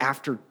like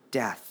after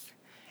death?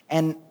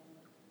 And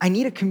I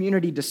need a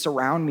community to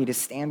surround me, to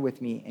stand with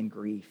me in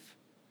grief.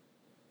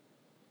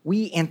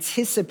 We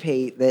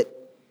anticipate that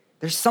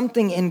there's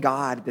something in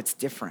God that's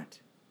different.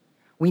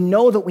 We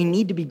know that we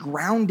need to be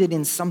grounded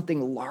in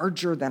something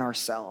larger than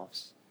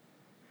ourselves.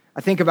 I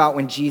think about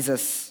when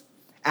Jesus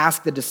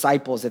asked the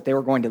disciples if they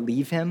were going to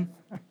leave him.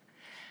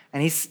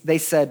 And they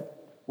said,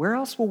 where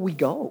else will we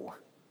go?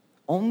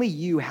 Only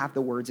you have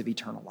the words of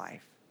eternal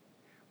life.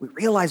 We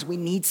realize we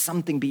need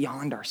something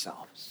beyond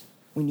ourselves.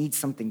 We need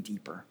something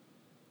deeper.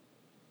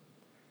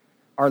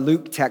 Our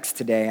Luke text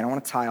today, and I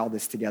want to tie all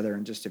this together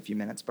in just a few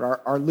minutes, but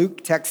our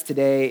Luke text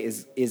today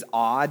is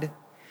odd.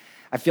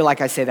 I feel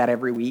like I say that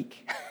every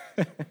week.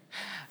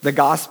 The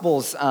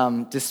Gospels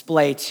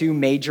display two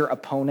major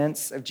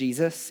opponents of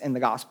Jesus in the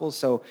Gospels.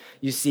 So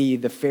you see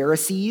the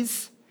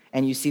Pharisees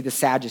and you see the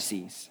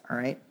Sadducees, all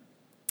right?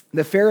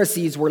 The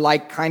Pharisees were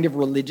like kind of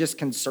religious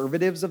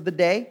conservatives of the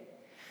day.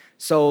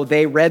 So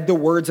they read the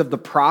words of the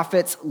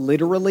prophets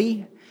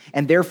literally,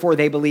 and therefore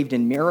they believed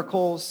in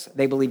miracles,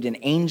 they believed in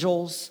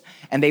angels,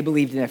 and they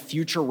believed in a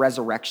future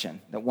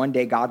resurrection, that one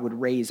day God would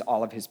raise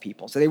all of his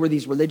people. So they were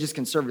these religious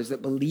conservatives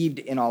that believed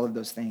in all of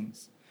those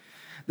things.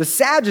 The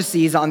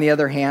Sadducees, on the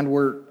other hand,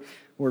 were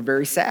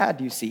very sad,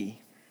 you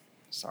see.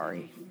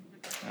 Sorry.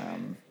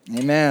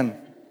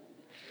 Amen.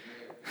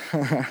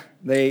 Few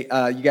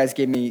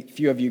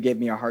of you gave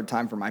me a hard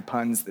time for my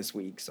puns this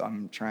week, so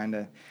I'm trying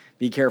to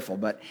be careful.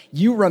 But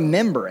you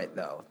remember it,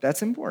 though.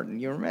 That's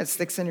important. You remember it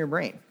sticks in your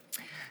brain.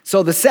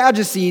 So the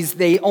Sadducees,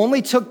 they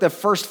only took the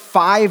first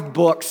 5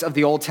 books of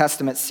the Old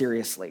Testament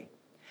seriously.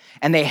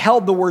 And they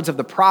held the words of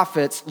the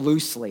prophets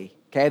loosely.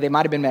 Okay, they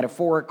might have been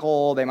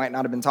metaphorical. They might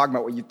not have been talking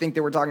about what you think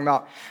they were talking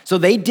about. So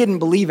they didn't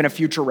believe in a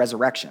future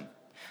resurrection.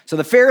 So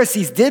the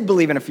Pharisees did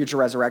believe in a future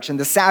resurrection.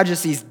 The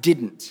Sadducees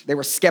didn't. They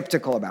were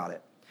skeptical about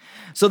it.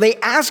 So they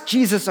asked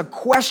Jesus a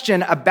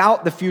question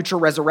about the future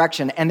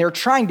resurrection, and they're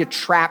trying to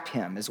trap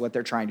him, is what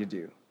they're trying to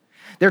do.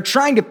 They're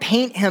trying to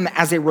paint him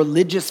as a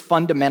religious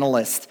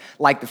fundamentalist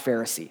like the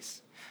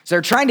Pharisees. So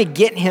they're trying to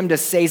get him to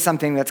say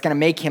something that's going to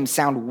make him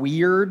sound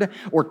weird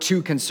or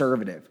too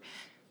conservative.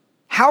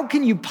 How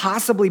can you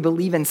possibly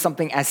believe in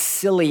something as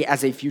silly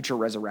as a future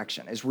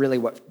resurrection is really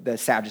what the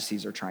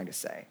Sadducees are trying to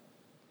say.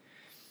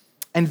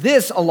 And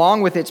this,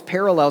 along with its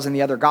parallels in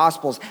the other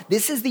Gospels,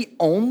 this is the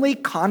only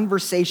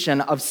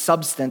conversation of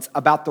substance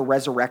about the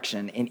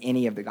resurrection in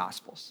any of the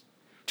Gospels.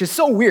 Which is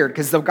so weird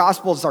because the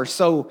Gospels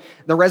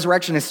the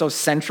resurrection is so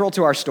central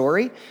to our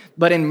story.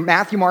 But in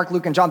Matthew, Mark,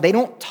 Luke, and John, they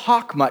don't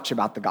talk much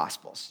about the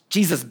Gospels.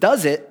 Jesus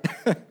does it,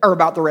 or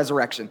about the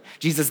resurrection.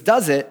 Jesus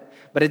does it,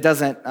 but it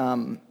doesn't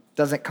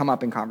come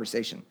up in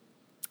conversation.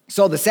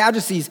 So the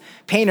Sadducees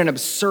paint an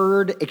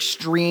absurd,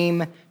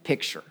 extreme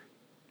picture,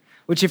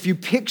 which if you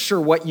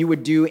picture what you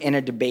would do in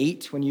a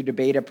debate, when you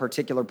debate a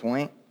particular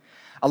point,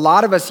 a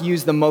lot of us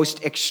use the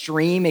most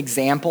extreme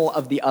example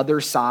of the other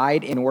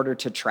side in order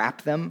to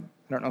trap them.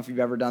 I don't know if you've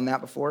ever done that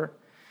before.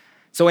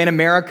 So in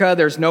America,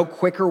 there's no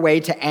quicker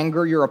way to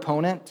anger your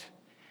opponent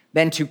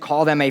than to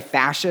call them a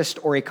fascist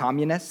or a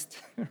communist,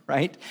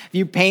 right? If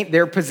you paint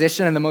their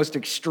position in the most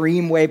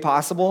extreme way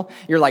possible,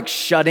 you're like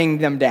shutting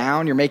them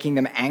down, you're making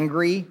them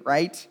angry,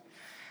 right?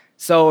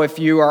 So if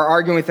you are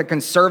arguing with a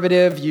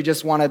conservative, you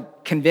just want to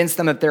convince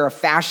them that they're a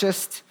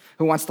fascist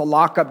who wants to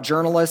lock up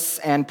journalists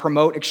and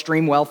promote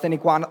extreme wealth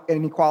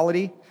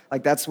inequality,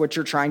 like that's what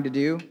you're trying to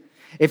do.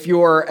 If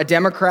you're a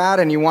Democrat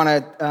and you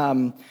want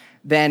to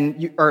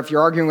or if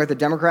you're arguing with a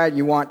Democrat,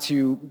 you want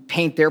to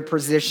paint their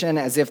position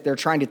as if they're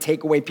trying to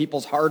take away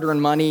people's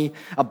hard-earned money,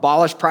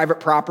 abolish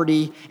private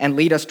property, and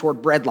lead us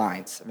toward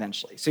breadlines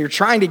eventually. So you're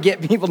trying to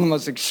get people in the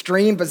most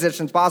extreme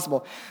positions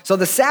possible. So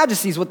the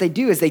Sadducees, what they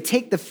do is they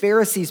take the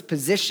Pharisees'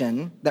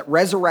 position that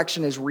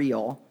resurrection is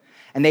real,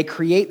 and they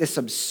create this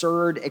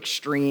absurd,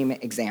 extreme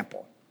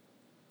example.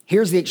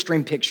 Here's the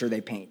extreme picture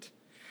they paint.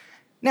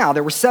 Now,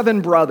 there were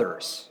 7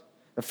 brothers.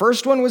 The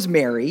first one was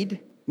married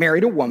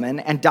a woman,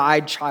 and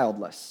died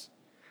childless.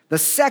 The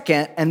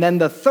second, and then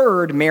the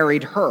third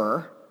married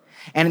her,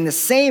 and in the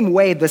same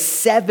way, the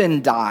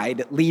 7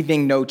 died,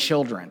 leaving no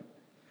children.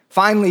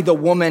 Finally, the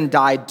woman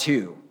died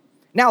too.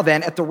 Now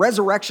then, at the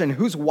resurrection,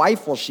 whose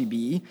wife will she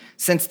be,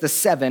 since the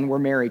 7 were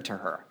married to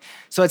her?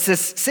 So it's this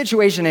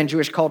situation in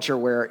Jewish culture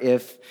where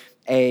if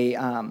a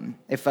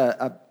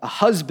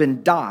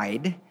husband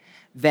died,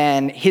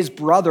 then his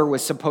brother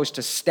was supposed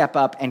to step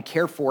up and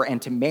care for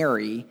and to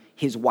marry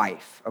his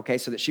wife, okay,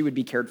 so that she would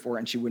be cared for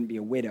and she wouldn't be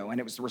a widow. And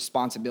it was the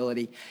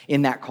responsibility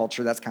in that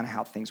culture. That's kind of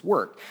how things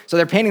work. So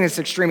they're painting this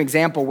extreme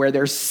example where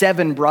there's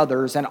 7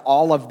 brothers and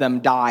all of them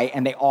die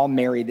and they all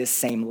marry this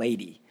same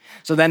lady.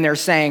 So then they're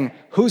saying,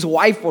 whose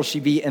wife will she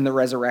be in the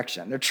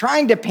resurrection? They're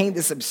trying to paint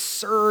this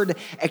absurd,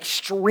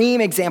 extreme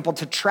example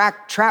to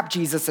trap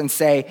Jesus and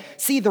say,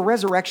 see, the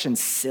resurrection's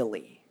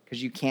silly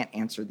because you can't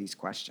answer these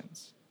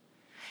questions.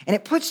 And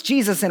it puts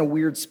Jesus in a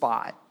weird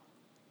spot.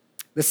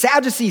 The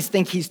Sadducees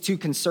think he's too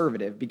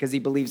conservative because he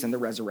believes in the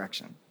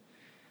resurrection.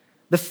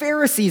 The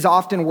Pharisees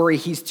often worry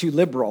he's too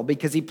liberal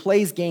because he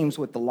plays games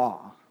with the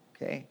law,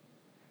 okay?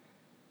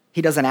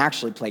 He doesn't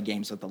actually play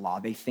games with the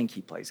law. They think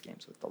he plays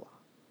games with the law.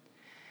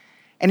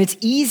 And it's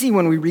easy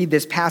when we read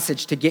this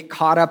passage to get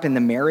caught up in the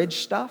marriage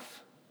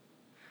stuff.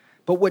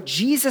 But what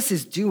Jesus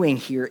is doing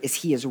here is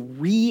he is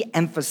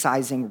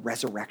re-emphasizing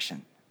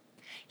resurrection.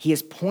 He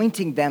is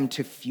pointing them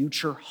to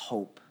future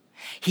hope.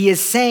 He is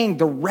saying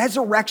the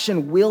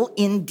resurrection will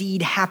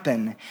indeed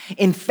happen.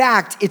 In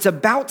fact, it's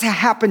about to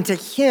happen to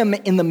him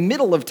in the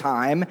middle of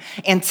time,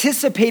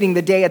 anticipating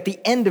the day at the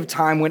end of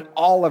time when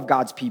all of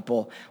God's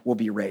people will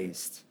be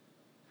raised.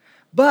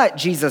 But,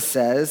 Jesus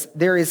says,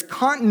 there is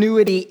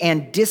continuity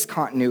and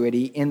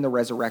discontinuity in the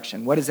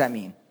resurrection. What does that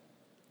mean?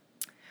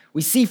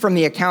 We see from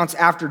the accounts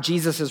after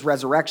Jesus'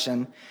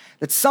 resurrection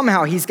that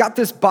somehow he's got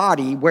this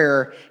body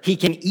where he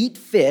can eat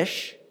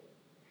fish.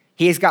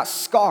 He's got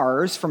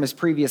scars from his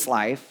previous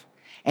life,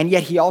 and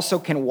yet he also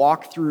can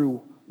walk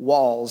through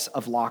walls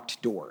of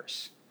locked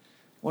doors.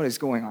 What is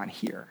going on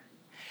here?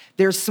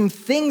 There's some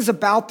things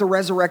about the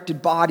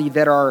resurrected body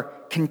that are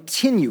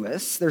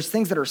continuous. There's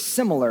things that are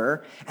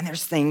similar, and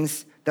there's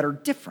things that are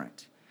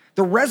different.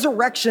 The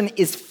resurrection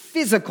is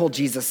physical,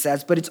 Jesus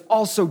says, but it's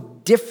also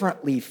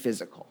differently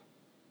physical.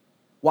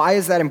 Why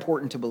is that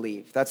important to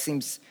believe? That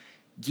seems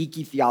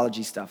geeky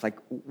theology stuff. Like,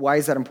 why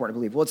is that important to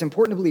believe? Well, it's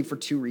important to believe for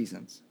 2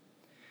 reasons.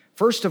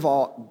 First of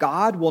all,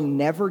 God will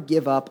never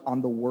give up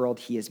on the world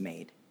he has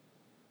made.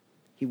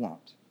 He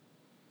won't.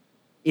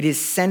 It is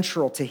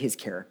central to his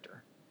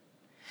character.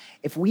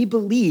 If we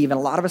believe, and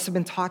a lot of us have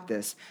been taught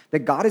this, that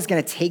God is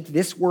going to take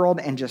this world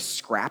and just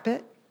scrap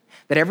it,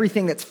 that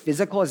everything that's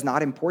physical is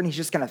not important, he's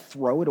just going to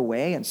throw it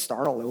away and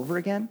start all over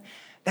again,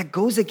 that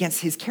goes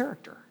against his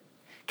character.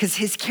 because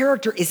his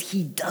character is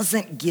he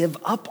doesn't give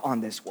up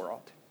on this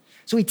world.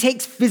 So he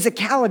takes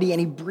physicality and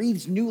he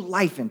breathes new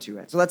life into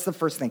it. So that's the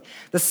first thing.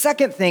 The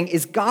second thing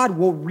is God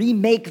will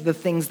remake the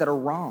things that are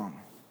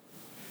wrong.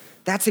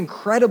 That's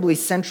incredibly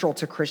central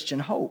to Christian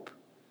hope.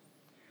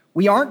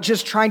 We aren't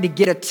just trying to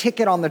get a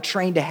ticket on the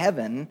train to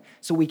heaven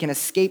so we can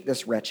escape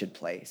this wretched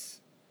place.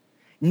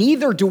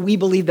 Neither do we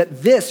believe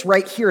that this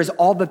right here is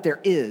all that there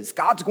is.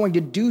 God's going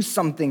to do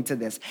something to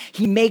this.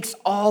 He makes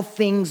all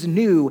things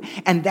new,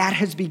 and that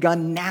has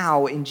begun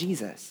now in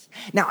Jesus.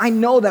 Now, I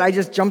know that I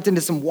just jumped into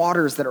some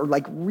waters that are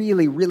like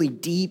really, really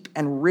deep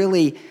and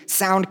really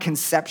sound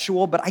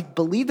conceptual, but I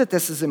believe that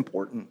this is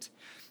important.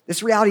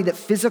 This reality that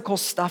physical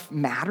stuff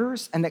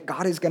matters and that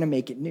God is going to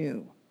make it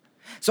new.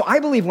 So I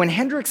believe when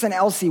Hendrix and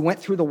Elsie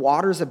went through the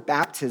waters of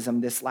baptism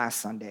this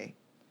last Sunday,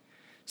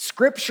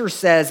 Scripture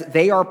says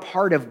they are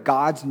part of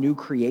God's new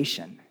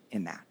creation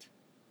in that.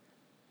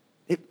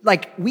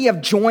 Like we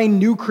have joined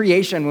new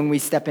creation when we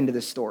step into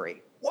this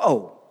story.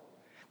 Whoa.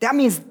 That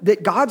means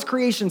that God's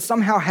creation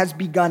somehow has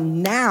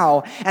begun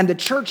now, and the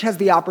church has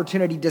the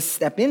opportunity to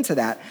step into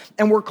that.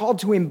 And we're called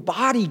to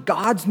embody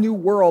God's new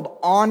world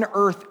on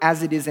earth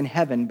as it is in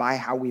heaven by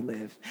how we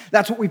live.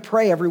 That's what we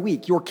pray every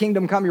week. Your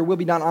kingdom come, your will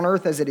be done on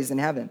earth as it is in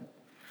heaven.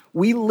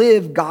 We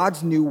live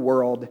God's new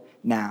world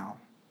now.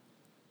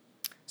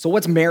 So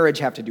what's marriage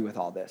have to do with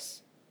all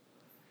this?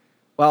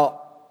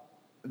 Well,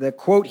 the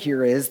quote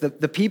here is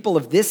that the people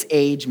of this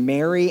age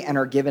marry and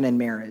are given in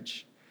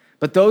marriage.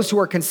 But those who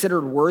are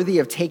considered worthy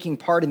of taking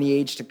part in the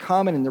age to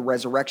come and in the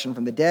resurrection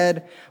from the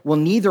dead will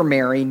neither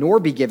marry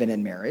nor be given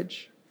in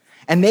marriage.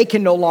 And they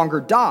can no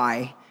longer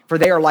die, for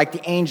they are like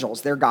the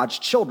angels. They're God's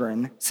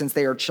children, since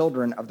they are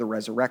children of the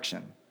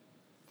resurrection.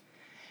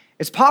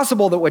 It's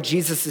possible that what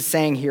Jesus is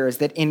saying here is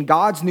that in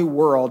God's new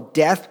world,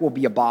 death will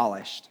be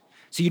abolished.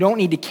 So you don't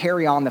need to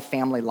carry on the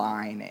family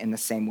line in the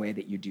same way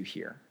that you do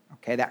here.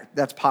 Okay,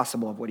 that's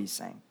possible of what he's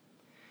saying.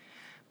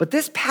 But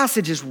this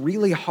passage is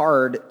really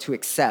hard to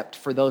accept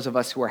for those of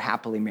us who are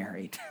happily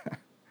married.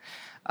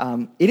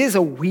 It is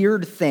a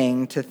weird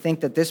thing to think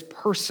that this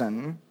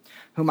person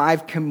whom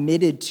I've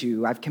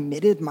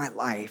committed my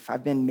life,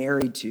 I've been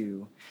married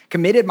to,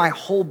 committed my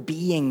whole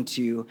being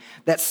to,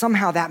 that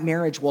somehow that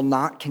marriage will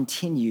not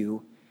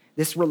continue.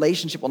 This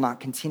relationship will not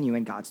continue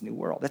in God's new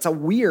world. That's a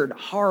weird,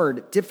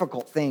 hard,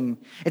 difficult thing.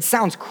 It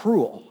sounds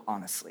cruel,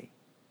 honestly.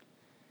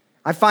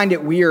 I find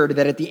it weird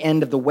that at the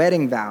end of the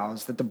wedding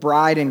vows, that the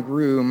bride and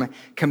groom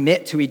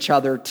commit to each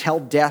other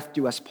till death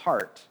do us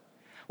part,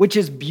 which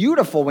is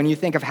beautiful when you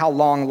think of how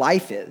long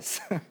life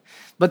is.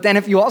 But then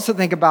if you also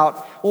think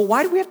about, well,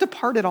 why do we have to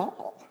part at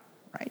all,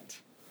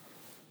 right?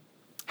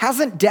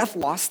 Hasn't death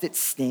lost its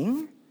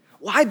sting?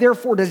 Why,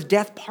 therefore, does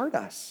death part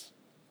us?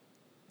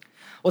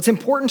 Well, it's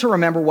important to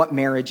remember what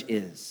marriage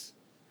is.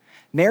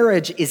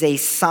 Marriage is a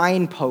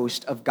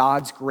signpost of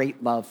God's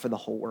great love for the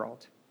whole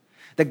world.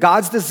 That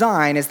God's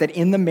design is that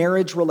in the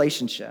marriage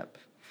relationship,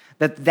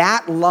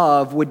 that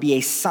love would be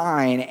a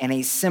sign and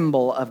a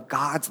symbol of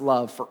God's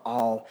love for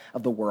all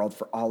of the world,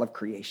 for all of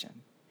creation.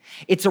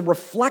 It's a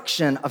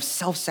reflection of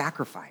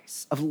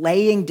self-sacrifice, of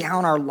laying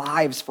down our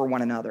lives for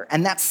one another,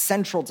 and that's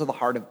central to the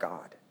heart of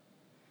God.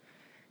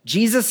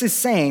 Jesus is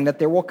saying that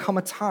there will come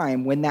a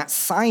time when that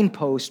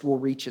signpost will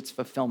reach its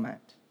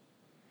fulfillment.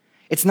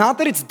 It's not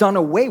that it's done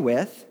away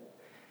with,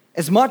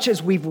 as much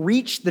as we've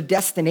reached the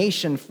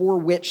destination for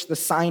which the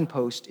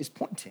signpost is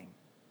pointing.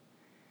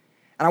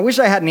 And I wish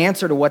I had an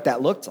answer to what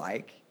that looked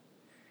like,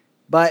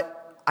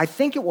 but I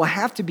think it will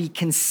have to be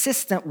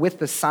consistent with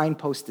the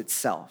signpost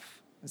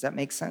itself. Does that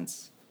make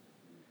sense?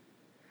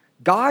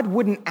 God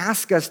wouldn't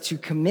ask us to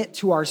commit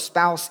to our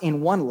spouse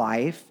in one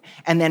life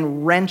and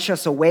then wrench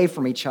us away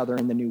from each other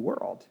in the new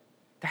world.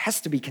 There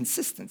has to be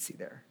consistency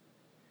there.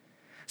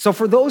 So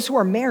for those who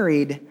are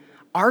married,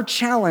 our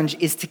challenge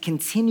is to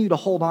continue to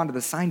hold on to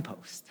the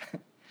signpost,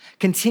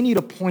 continue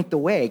to point the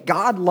way.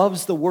 God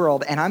loves the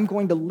world, and I'm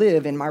going to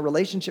live in my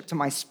relationship to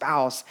my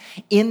spouse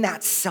in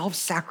that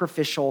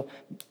self-sacrificial,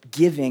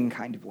 giving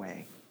kind of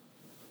way.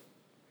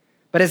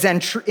 But as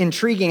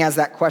intriguing as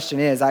that question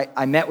is,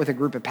 I met with a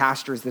group of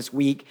pastors this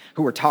week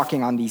who were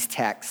talking on these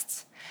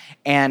texts.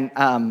 And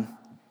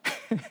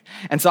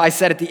so I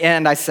said at the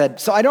end,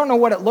 so I don't know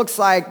what it looks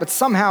like, but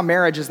somehow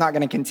marriage is not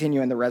going to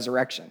continue in the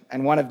resurrection.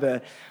 And one of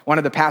the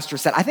pastors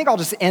said, I think I'll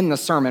just end the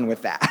sermon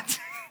with that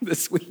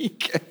this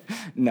week.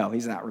 No,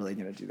 he's not really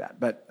going to do that.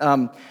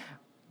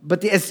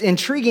 But as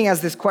intriguing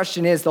as this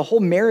question is, the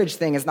whole marriage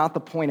thing is not the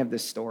point of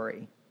this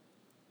story.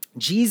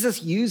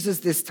 Jesus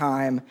uses this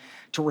time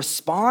to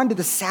respond to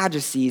the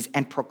Sadducees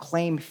and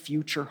proclaim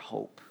future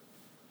hope.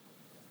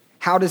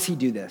 How does he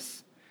do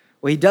this?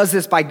 Well, he does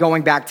this by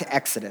going back to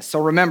Exodus. So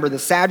remember, the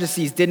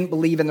Sadducees didn't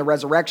believe in the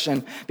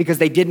resurrection because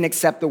they didn't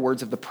accept the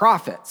words of the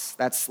prophets.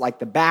 That's like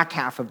the back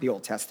half of the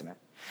Old Testament.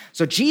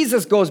 So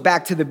Jesus goes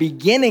back to the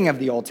beginning of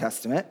the Old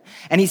Testament,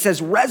 and he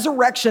says,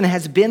 resurrection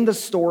has been the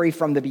story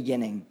from the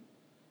beginning.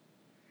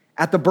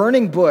 At the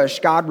burning bush,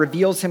 God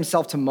reveals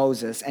himself to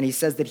Moses, and he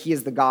says that he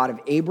is the God of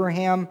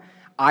Abraham,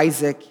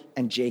 Isaac,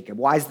 and Jacob.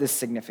 Why is this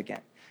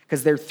significant?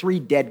 Because they're three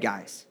dead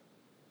guys.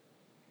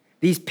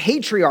 These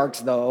patriarchs,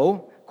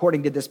 though,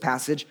 according to this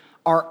passage,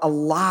 are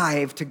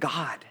alive to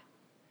God.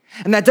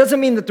 And that doesn't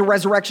mean that the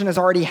resurrection has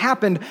already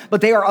happened,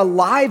 but they are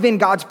alive in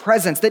God's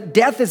presence, that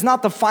death is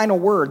not the final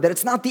word, that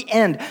it's not the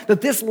end,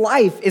 that this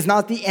life is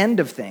not the end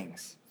of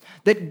things,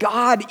 that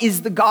God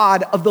is the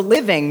God of the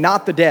living,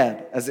 not the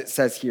dead, as it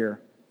says here,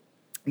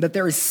 that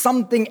there is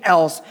something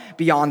else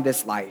beyond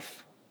this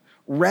life.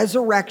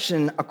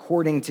 Resurrection,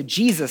 according to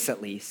Jesus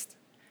at least,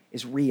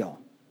 is real.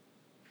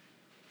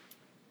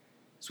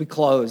 As we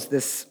close,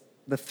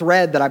 the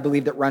thread that I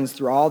believe that runs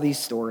through all these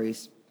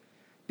stories,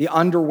 the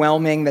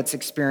underwhelming that's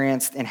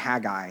experienced in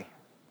Haggai,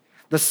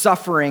 the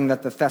suffering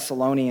that the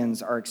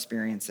Thessalonians are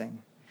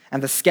experiencing,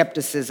 and the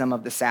skepticism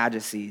of the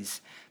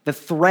Sadducees, the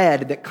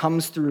thread that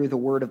comes through the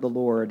word of the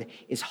Lord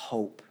is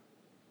hope.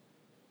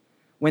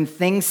 When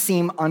things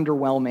seem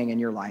underwhelming in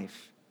your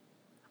life,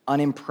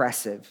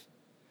 unimpressive,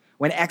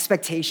 when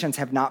expectations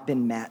have not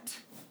been met,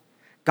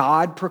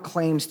 God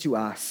proclaims to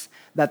us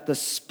that the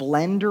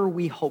splendor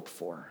we hope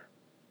for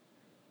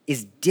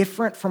is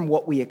different from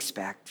what we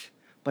expect,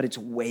 but it's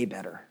way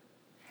better,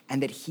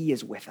 and that he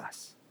is with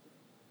us.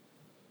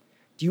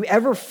 Do you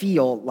ever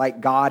feel like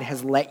God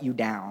has let you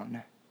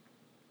down?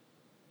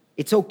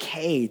 It's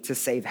okay to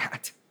say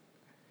that.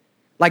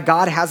 Like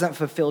God hasn't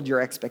fulfilled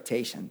your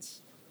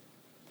expectations.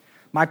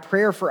 My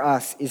prayer for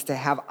us is to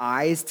have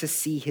eyes to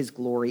see his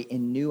glory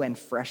in new and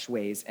fresh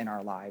ways in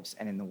our lives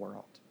and in the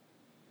world.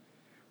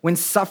 When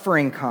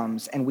suffering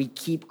comes and we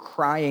keep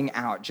crying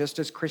out, just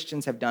as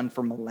Christians have done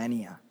for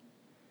millennia,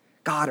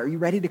 God, are you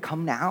ready to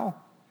come now?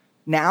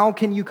 Now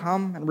can you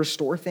come and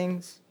restore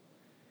things?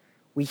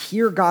 We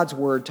hear God's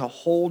word to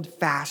hold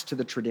fast to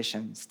the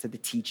traditions, to the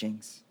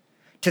teachings,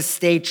 to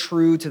stay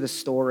true to the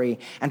story,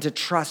 and to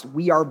trust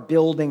we are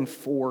building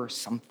for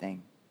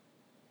something.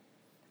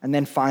 And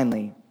then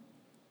finally,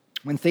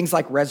 when things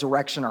like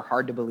resurrection are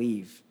hard to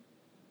believe,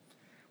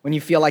 when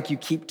you feel like you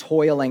keep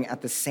toiling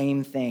at the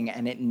same thing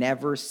and it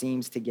never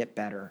seems to get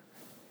better,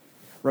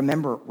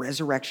 remember,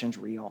 resurrection's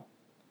real.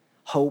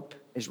 Hope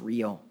is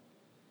real.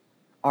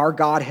 Our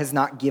God has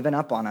not given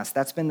up on us.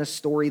 That's been the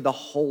story the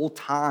whole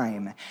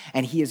time,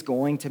 and he is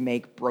going to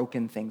make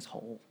broken things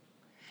whole.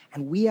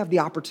 And we have the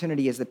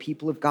opportunity as the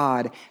people of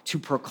God to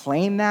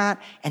proclaim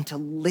that and to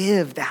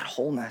live that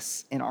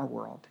wholeness in our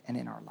world and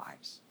in our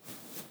lives.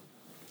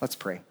 Let's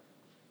pray.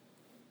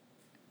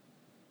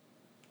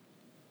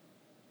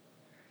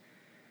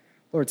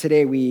 Lord,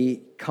 today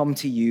we come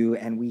to you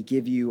and we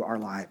give you our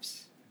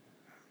lives,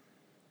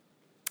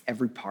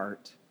 every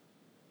part.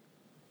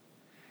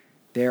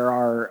 There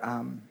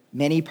are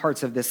many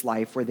parts of this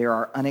life where there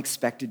are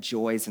unexpected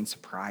joys and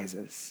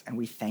surprises, and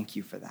we thank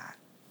you for that.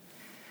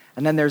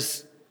 And then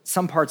there's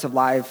some parts of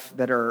life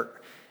that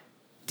are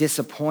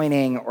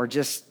disappointing or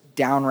just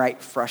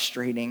downright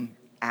frustrating,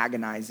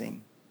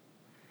 agonizing.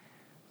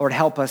 Lord,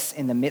 help us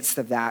in the midst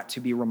of that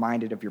to be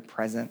reminded of your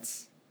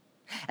presence.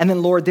 And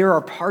then, Lord, there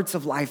are parts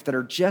of life that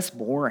are just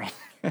boring.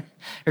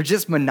 They're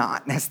just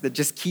monotonous, that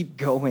just keep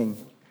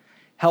going.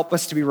 Help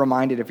us to be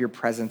reminded of your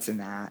presence in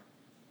that.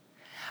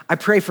 I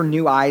pray for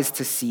new eyes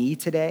to see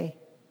today,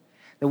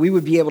 that we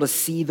would be able to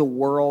see the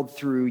world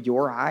through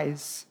your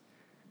eyes,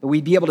 that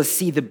we'd be able to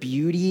see the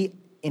beauty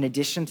in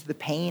addition to the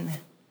pain,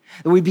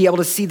 that we'd be able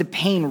to see the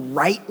pain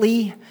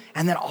rightly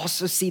and then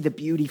also see the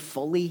beauty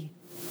fully.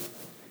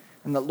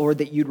 And that, Lord,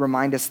 that you'd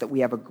remind us that we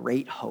have a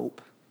great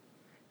hope,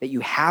 that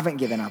you haven't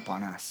given up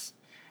on us,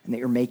 and that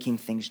you're making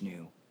things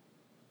new.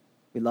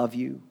 We love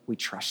you. We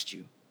trust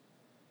you.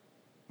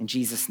 In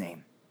Jesus'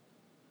 name,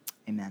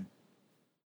 amen.